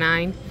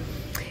 $7.99.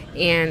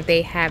 And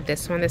they have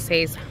this one that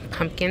says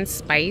pumpkin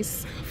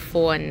spice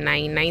for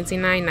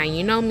 $9.99. Now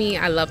you know me,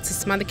 I love to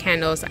smell the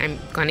candles. I'm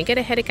gonna get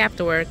a headache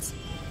afterwards,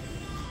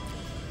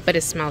 but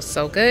it smells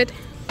so good.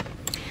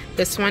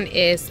 This one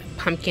is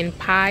pumpkin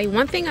pie.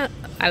 One thing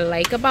I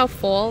like about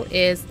fall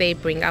is they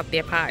bring out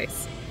their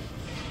pies.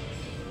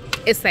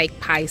 It's like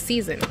pie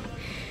season.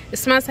 It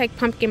smells like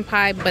pumpkin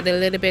pie, but a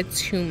little bit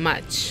too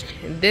much.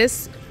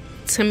 This,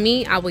 to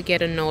me, I would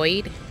get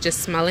annoyed just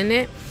smelling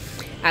it.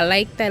 I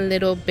like that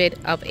little bit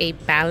of a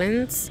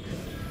balance.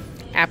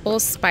 Apple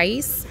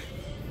spice.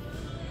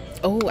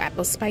 Oh,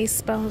 apple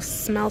spice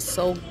smells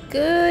so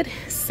good.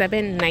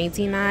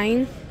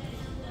 $7.99.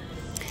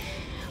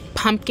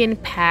 Pumpkin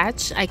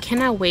patch. I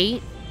cannot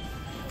wait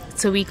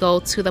till we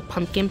go to the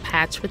pumpkin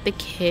patch with the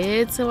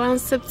kids around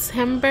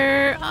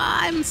September. Oh,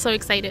 I'm so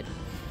excited.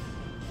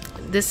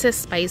 This is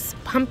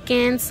spiced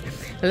pumpkins.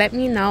 Let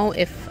me know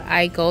if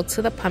I go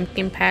to the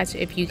pumpkin patch.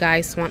 If you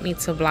guys want me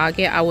to vlog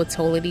it, I would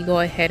totally go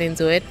ahead and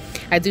do it.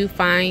 I do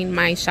find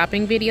my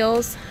shopping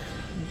videos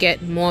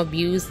get more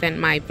views than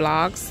my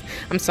vlogs.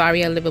 I'm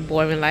sorry, I live a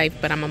boring life,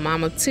 but I'm a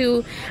mom of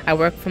two. I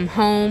work from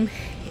home,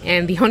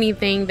 and the only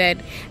thing that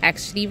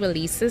actually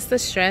releases the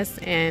stress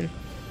and,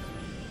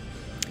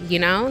 you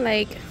know,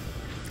 like,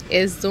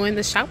 is doing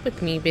the shop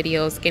with me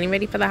videos, getting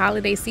ready for the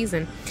holiday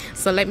season.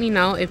 So let me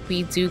know if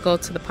we do go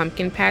to the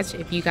pumpkin patch.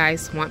 If you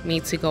guys want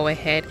me to go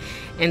ahead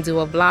and do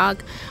a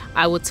vlog,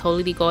 I would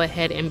totally go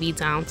ahead and be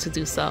down to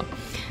do so.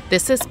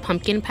 This is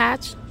pumpkin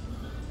patch.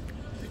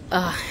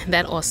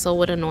 That also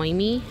would annoy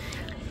me,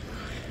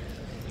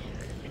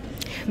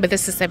 but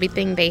this is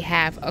everything they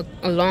have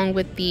along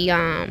with the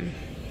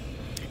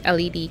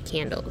LED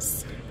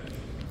candles.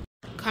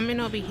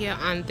 Coming over here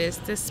on this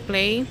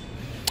display,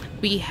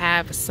 we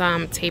have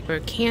some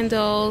taper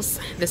candles.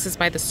 This is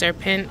by the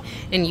Serpent,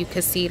 and you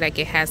can see like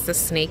it has the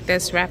snake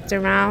that's wrapped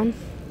around.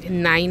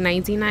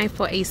 $9.99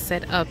 for a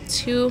set of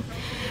 2.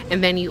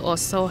 And then you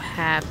also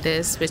have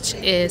this, which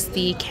is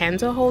the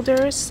candle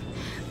holders.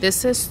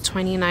 This is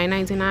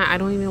 $29.99. I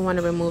don't even want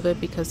to remove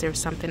it because there's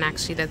something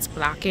actually that's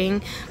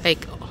blocking,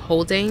 like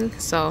holding.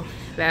 So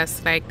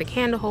that's like the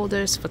candle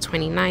holders for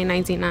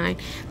 $29.99.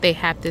 They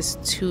have this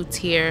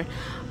 2-tier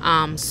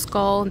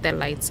skull that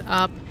lights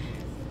up.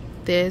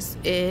 This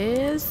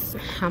is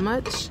how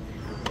much?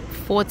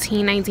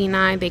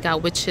 $14.99. They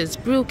got witch's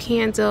brew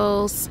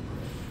candles.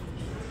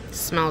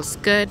 Smells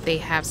good. They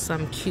have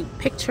some cute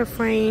picture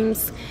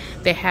frames.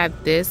 They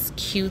have this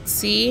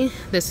cutesy.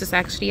 This is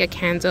actually a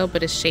candle,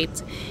 but it's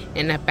shaped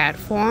in a bat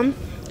form.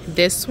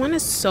 This one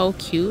is so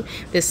cute.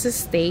 This is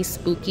Stay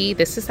Spooky.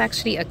 This is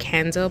actually a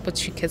candle,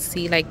 but you can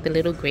see like the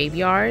little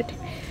graveyard.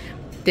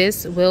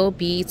 This will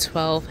be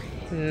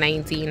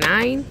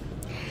 $12.99.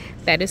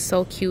 That is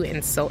so cute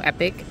and so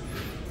epic.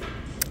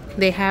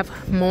 They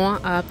have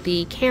more of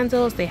the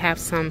candles. They have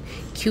some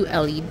cute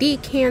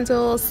LED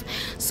candles.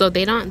 So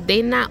they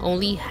not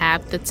only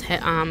have the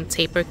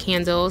taper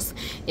candles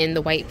in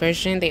the white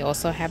version, they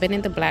also have it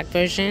in the black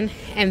version.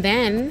 And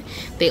then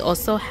they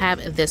also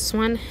have this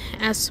one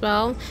as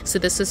well. So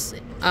this is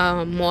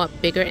a more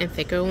bigger and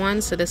thicker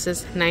one. So this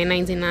is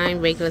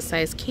 $9.99 regular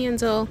size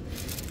candle.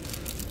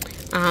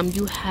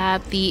 You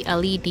have the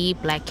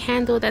LED black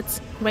candle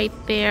that's right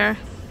there.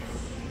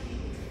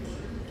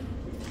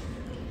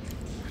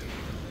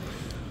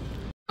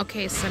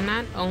 Okay, so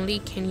not only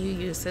can you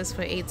use this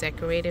for a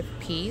decorative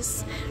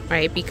piece,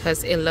 right,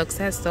 because it looks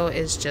as though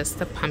it's just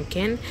a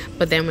pumpkin,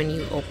 but then when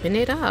you open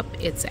it up,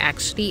 it's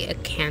actually a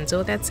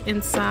candle that's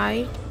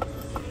inside.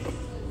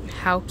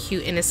 How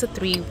cute. And it's a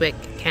 3-wick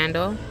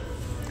candle.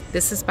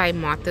 This is by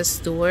Martha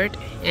Stewart,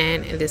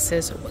 and this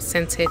is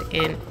scented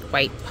in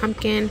white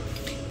pumpkin.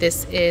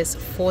 This is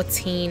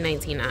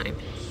 $14.99.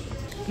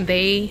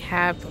 They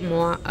have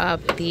more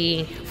of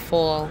the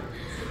fall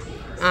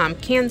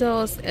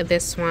candles.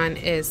 This one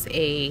is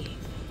a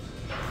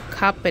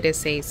cup, but it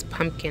says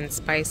pumpkin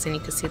spice, and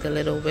you can see the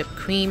little whipped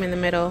cream in the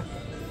middle.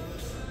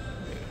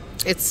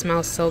 It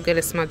smells so good.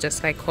 It smells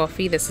just like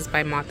coffee. This is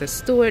by Martha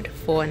Stewart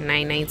for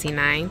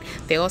 $9.99.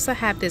 They also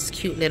have this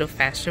cute little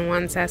fashion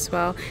ones as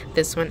well.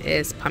 This one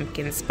is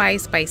pumpkin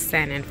spice by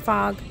Sand and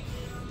Fog.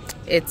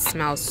 It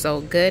smells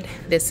so good.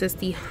 This is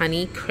the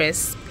honey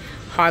crisp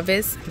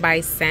Harvest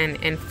by Sand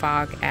and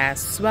Fog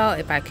as well.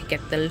 If I could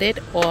get the lid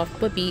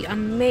off, would be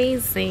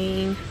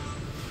amazing.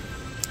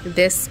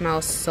 This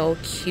smells so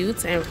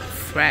cute and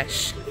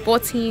fresh.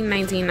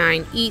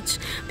 $14.99 each.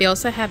 They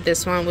also have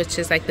this one, which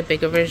is like the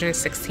bigger version,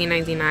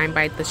 $16.99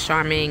 by the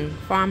Charming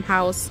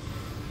Farmhouse.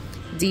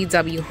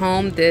 DW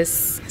Home.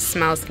 This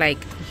smells like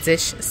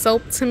dish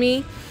soap to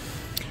me.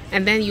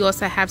 And then you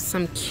also have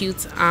some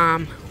cute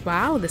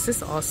wow, this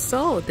is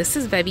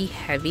very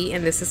heavy,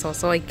 and this is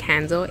also a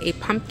candle, a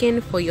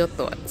pumpkin for your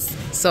thoughts.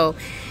 So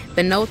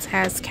the notes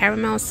has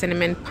caramel,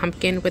 cinnamon,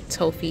 pumpkin with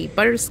toffee,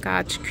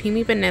 butterscotch,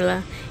 creamy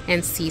vanilla,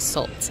 and sea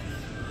salt.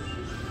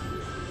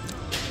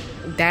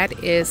 That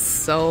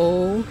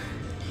smells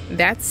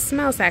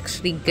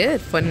actually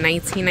good for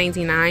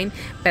 $19.99.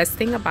 Best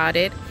thing about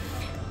it,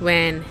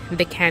 when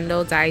the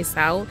candle dies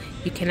out,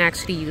 you can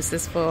actually use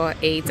this for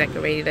a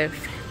decorative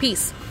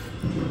piece.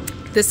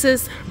 This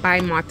is by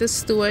Martha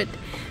Stewart,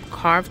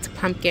 carved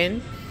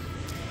pumpkin.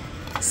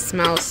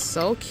 Smells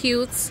so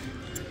cute.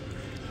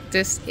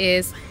 This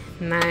is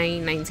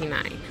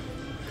 $9.99.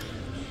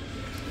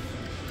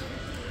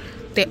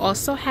 They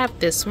also have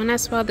this one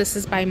as well. This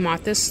is by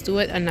Martha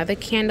Stewart, another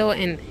candle,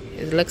 and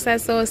it looks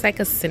as though it's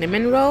like a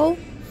cinnamon roll.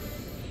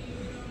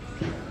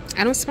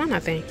 I don't smell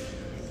nothing.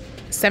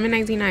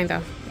 $7.99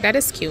 though. That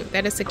is cute.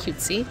 That is a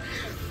cutesy.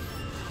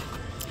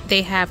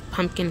 They have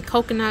pumpkin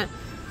coconut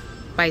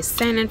by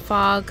Sand and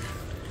Fog.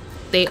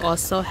 They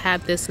also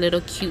have this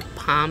little cute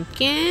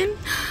pumpkin.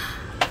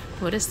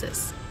 What is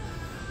this?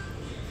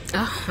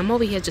 Oh, I'm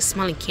over here just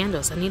smelling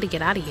candles. I need to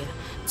get out of here.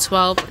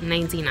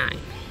 $12.99.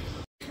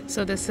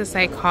 So this is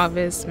like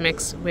Harvest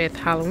mixed with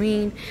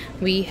Halloween.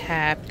 We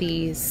have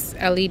these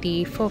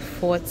LED for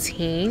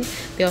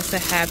 $14. They also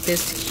have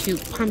this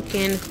cute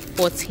pumpkin,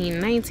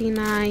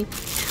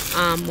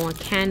 $14.99. More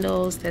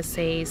candles that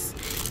says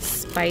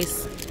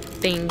spice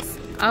things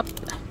up,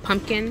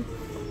 pumpkin.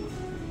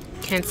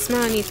 Can't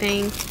smell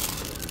anything.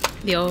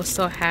 They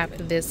also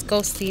have this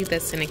ghosty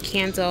that's in a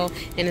candle,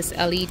 and it's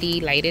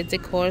LED lighted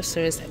decor.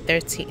 So it's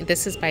 13.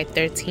 This is by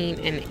 13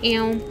 and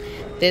M.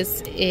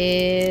 This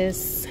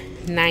is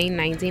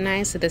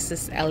 $9.99. So this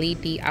is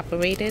LED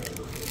operated.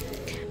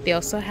 They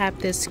also have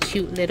this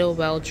cute little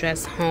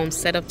well-dressed home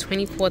set of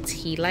 24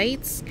 tea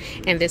lights,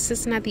 and this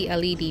is not the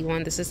LED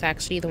one. This is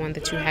actually the one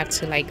that you have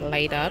to like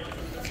light up.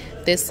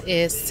 This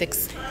is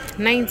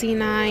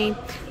 $6.99.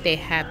 They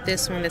have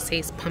this one that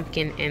says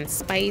pumpkin and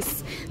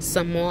spice.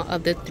 Some more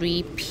of the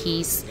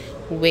three-piece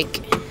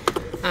wick,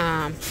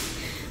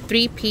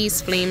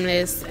 three-piece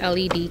flameless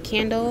LED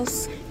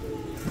candles.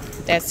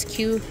 That's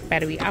cute,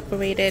 battery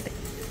operated.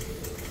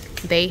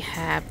 They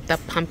have the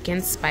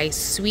pumpkin spice,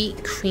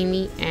 sweet,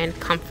 creamy, and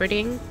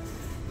comforting.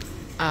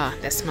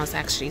 That smells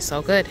actually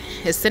so good.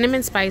 It's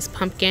cinnamon spice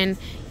pumpkin,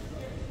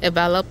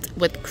 enveloped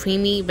with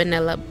creamy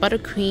vanilla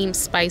buttercream,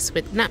 spiced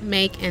with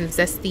nutmeg and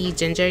zesty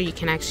ginger. You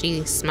can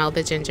actually smell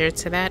the ginger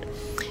to that.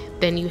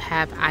 Then you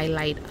have I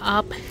Light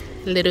Up,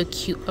 little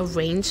cute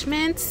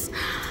arrangements.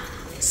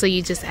 So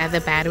you just add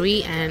the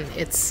battery and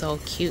it's so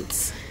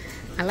cute.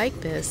 I like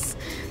this.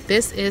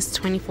 This is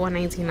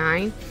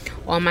 $24.99.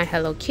 All my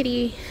Hello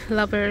Kitty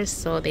lovers.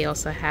 So they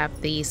also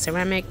have the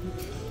ceramic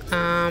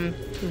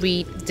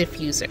reed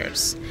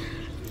diffusers.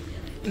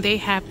 They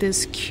have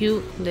this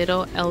cute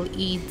little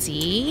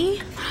LED.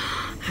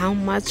 How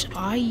much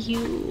are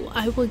you?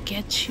 I will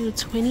get you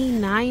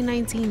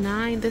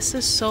 $29.99. This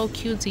is so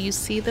cute. Do you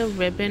see the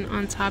ribbon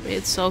on top?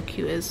 It's so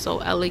cute. It's so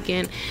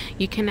elegant.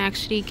 You can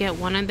actually get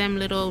one of them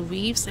little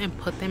wreaths and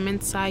put them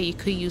inside. You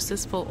could use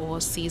this for all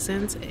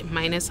seasons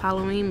minus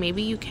Halloween.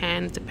 Maybe you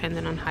can,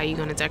 depending on how you're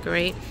going to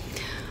decorate.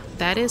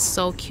 That is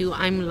so cute.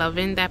 I'm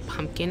loving that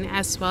pumpkin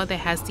as well that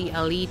has the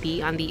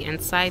LED on the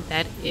inside.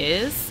 That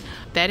is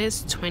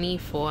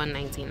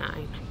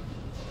 $24.99.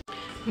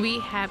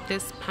 We have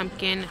this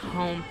pumpkin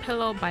home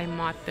pillow by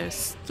Martha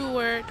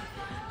Stewart.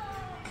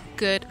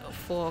 Good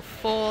for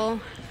fall.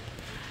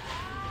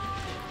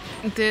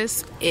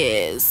 This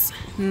is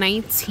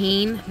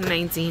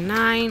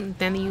 $19.99.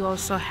 Then you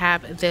also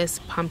have this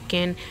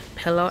pumpkin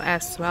pillow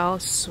as well,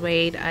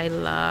 suede. I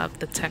love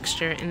the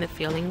texture and the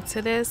feeling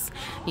to this.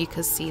 You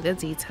can see the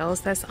details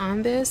that's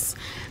on this.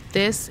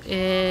 This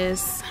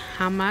is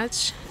how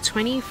much?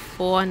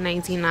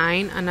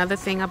 $24.99. Another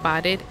thing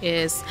about it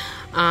is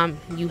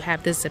you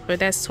have the zipper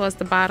that's towards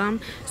the bottom,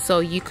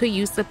 so you could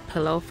use the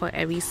pillow for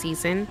every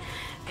season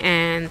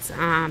and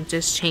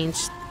just change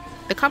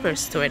the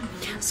covers to it.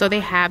 So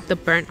they have the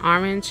burnt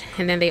orange,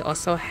 and then they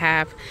also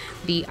have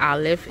the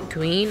olive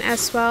green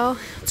as well,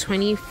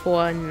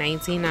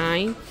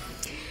 $24.99.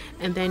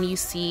 And then you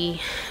see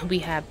we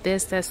have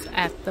this that's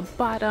at the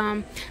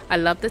bottom. I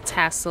love the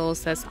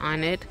tassels that's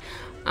on it.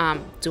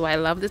 Do I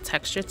love the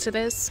texture to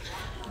this?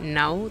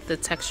 No, the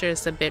texture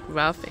is a bit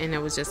rough and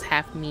it would just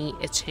have me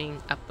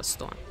itching up a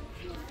storm.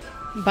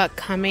 But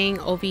coming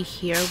over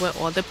here where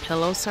all the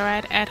pillows are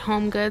at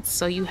HomeGoods,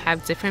 so you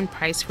have different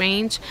price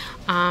range.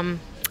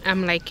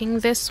 I'm liking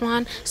this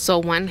one. So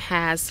one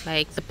has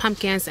like the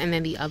pumpkins and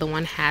then the other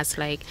one has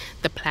like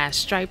the plaid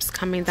stripes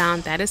coming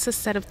down. That is a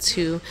set of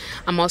 2.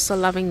 I'm also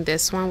loving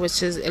this one,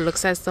 which is, it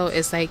looks as though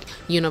it's like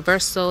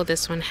universal.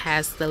 This one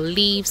has the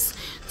leaves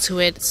to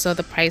it, so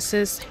the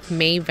prices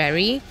may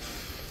vary.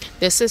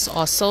 This is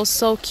also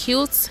so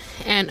cute,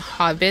 and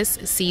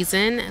harvest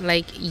season,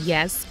 like,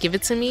 yes, give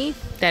it to me.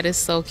 That is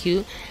so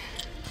cute.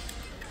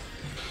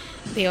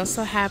 They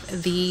also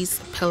have these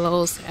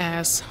pillows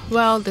as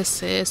well.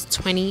 This is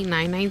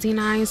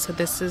 $29.99. So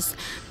this is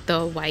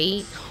the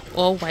white,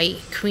 all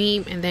white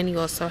cream. And then you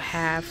also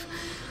have,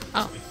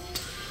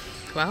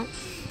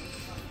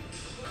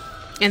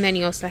 and then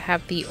you also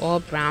have the all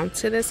brown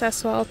to this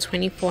as well,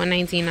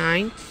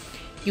 $24.99.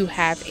 You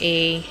have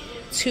a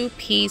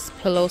 2-piece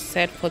pillow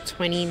set for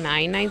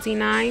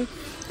 $29.99.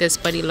 This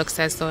buddy looks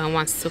as though it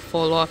wants to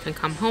fall off and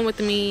come home with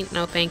me.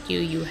 No, thank you.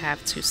 You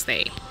have to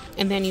stay.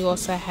 And then you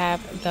also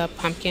have the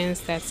pumpkins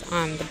that's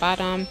on the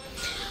bottom.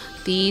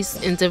 These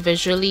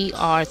individually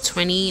are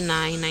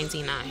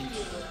 $29.99.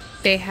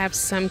 They have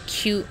some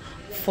cute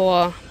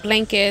fall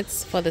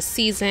blankets for the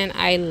season.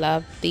 I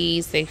love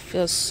these. They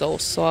feel so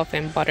soft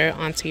and butter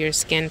onto your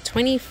skin.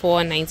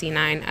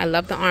 $24.99. I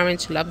love the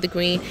orange, love the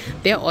green.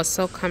 They're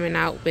also coming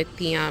out with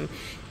the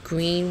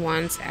green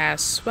ones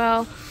as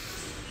well.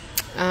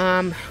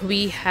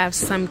 We have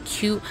some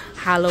cute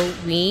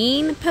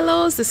Halloween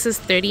pillows. This is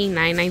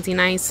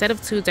 $39.99, set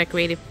of 2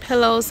 decorative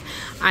pillows.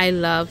 I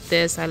love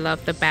this. I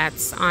love the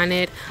bats on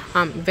it.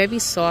 Very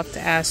soft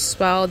as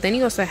well. Then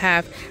you also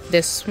have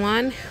this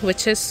one,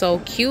 which is so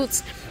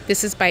cute.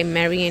 This is by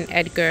Mary and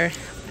Edgar,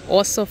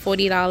 also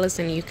 $40,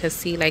 and you can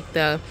see like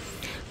the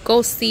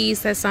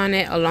ghosties that's on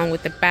it along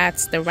with the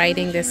bats, the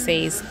writing that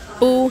says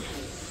boo.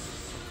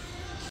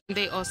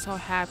 They also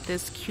have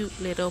this cute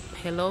little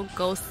pillow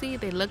ghosty.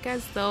 They look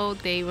as though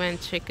they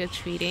went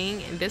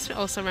trick-or-treating, and this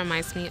also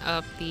reminds me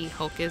of the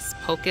Hocus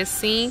Pocus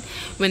scene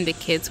when the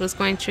kids was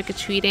going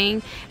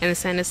trick-or-treating and the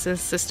Sanderson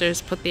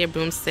sisters put their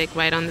broomstick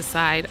right on the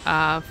side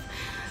of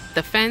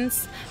the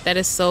fence. That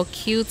is so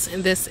cute,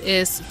 and this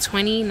is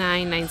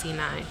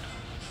 $29.99.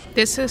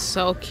 This is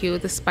so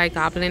cute. The Spy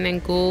Goblin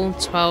and Ghoul,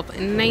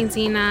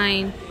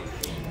 $12.99.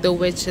 The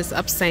witch is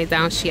upside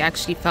down. She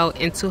actually fell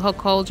into her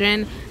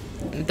cauldron.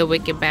 The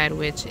wicked bad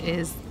witch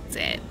is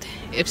dead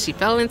if she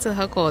fell into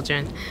her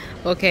cauldron.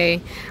 Okay,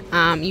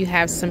 you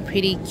have some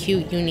pretty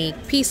cute unique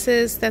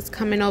pieces that's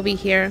coming over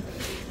here.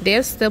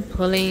 They're still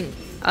pulling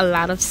a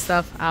lot of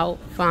stuff out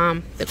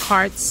from the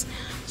carts,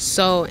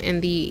 so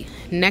in the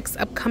next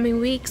upcoming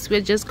weeks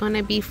we're just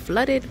gonna be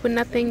flooded with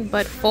nothing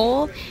but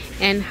fall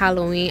and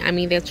Halloween. I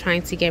mean, they're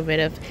trying to get rid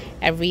of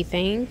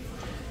everything.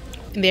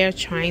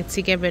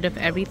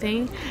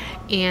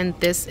 And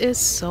this is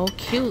so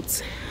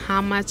cute.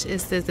 How much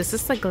is this? This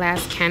is a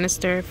glass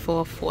canister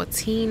for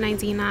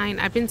 $14.99.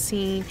 I've been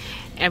seeing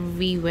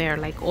everywhere,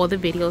 like all the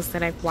videos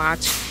that I've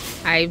watched,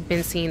 I've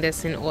been seeing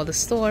this in all the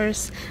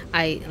stores.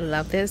 I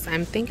love this.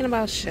 I'm thinking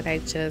about, should I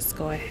just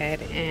go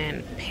ahead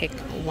and pick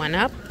one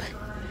up?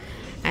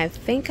 I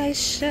think I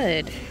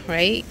should,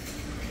 right?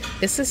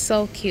 This is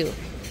so cute.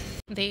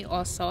 They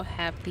also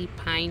have the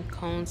pine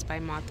cones by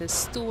Martha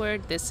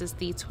Stewart. This is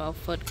the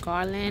 12-foot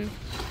garland.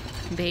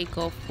 They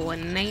go for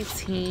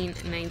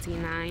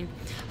 $19.99.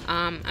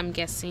 I'm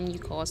guessing you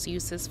can also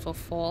use this for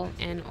fall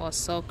and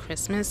also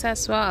Christmas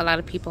as well. A lot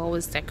of people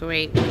always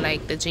decorate with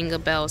like the jingle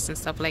bells and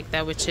stuff like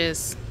that, which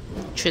is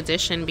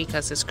tradition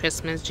because it's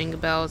Christmas.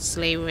 Jingle bells,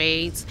 sleigh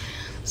rides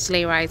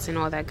and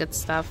all that good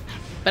stuff.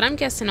 But I'm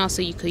guessing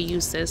also you could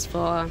use this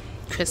for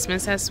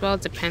Christmas as well,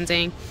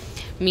 depending.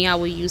 Me, I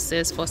will use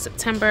this for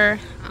September,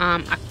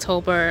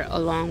 October,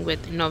 along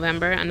with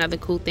November. Another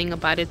cool thing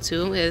about it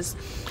too is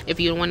if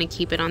you want to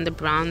keep it on the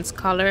bronze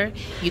color,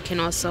 you can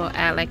also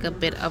add like a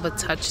bit of a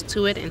touch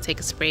to it and take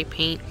a spray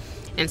paint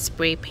and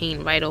spray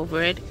paint right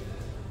over it,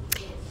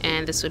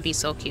 and this would be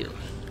so cute.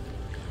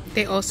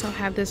 They also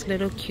have this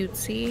little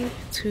cutesy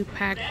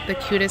 2-pack, the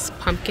cutest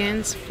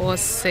pumpkins for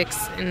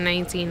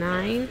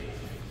 $6.99.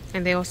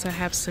 And they also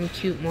have some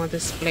cute more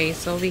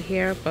displays over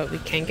here, but we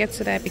can't get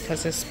to that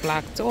because it's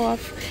blocked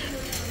off.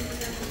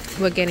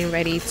 We're getting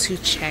ready to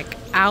check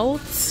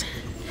out.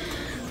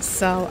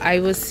 So I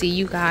will see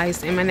you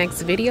guys in my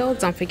next video.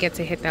 Don't forget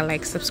to hit that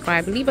like,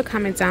 subscribe, leave a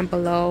comment down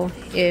below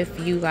if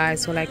you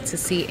guys would like to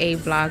see a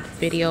vlog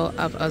video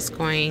of us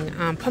going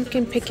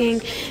pumpkin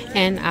picking,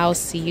 and I'll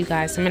see you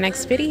guys in my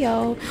next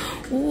video.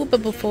 Ooh,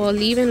 but before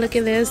leaving, look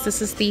at this.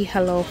 This is the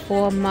Hello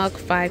Fall mug,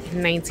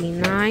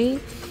 $5.99.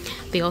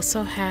 They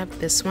also have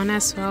this one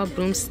as well,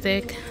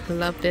 broomstick.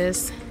 Love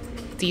this.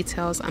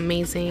 Details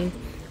amazing.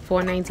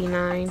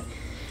 $4.99.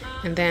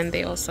 And then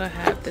they also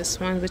have this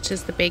one, which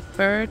is the baked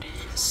bird.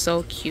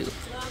 So cute.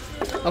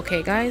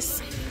 Okay,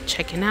 guys,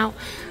 checking out.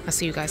 I'll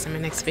see you guys in my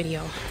next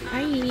video.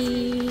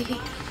 Bye.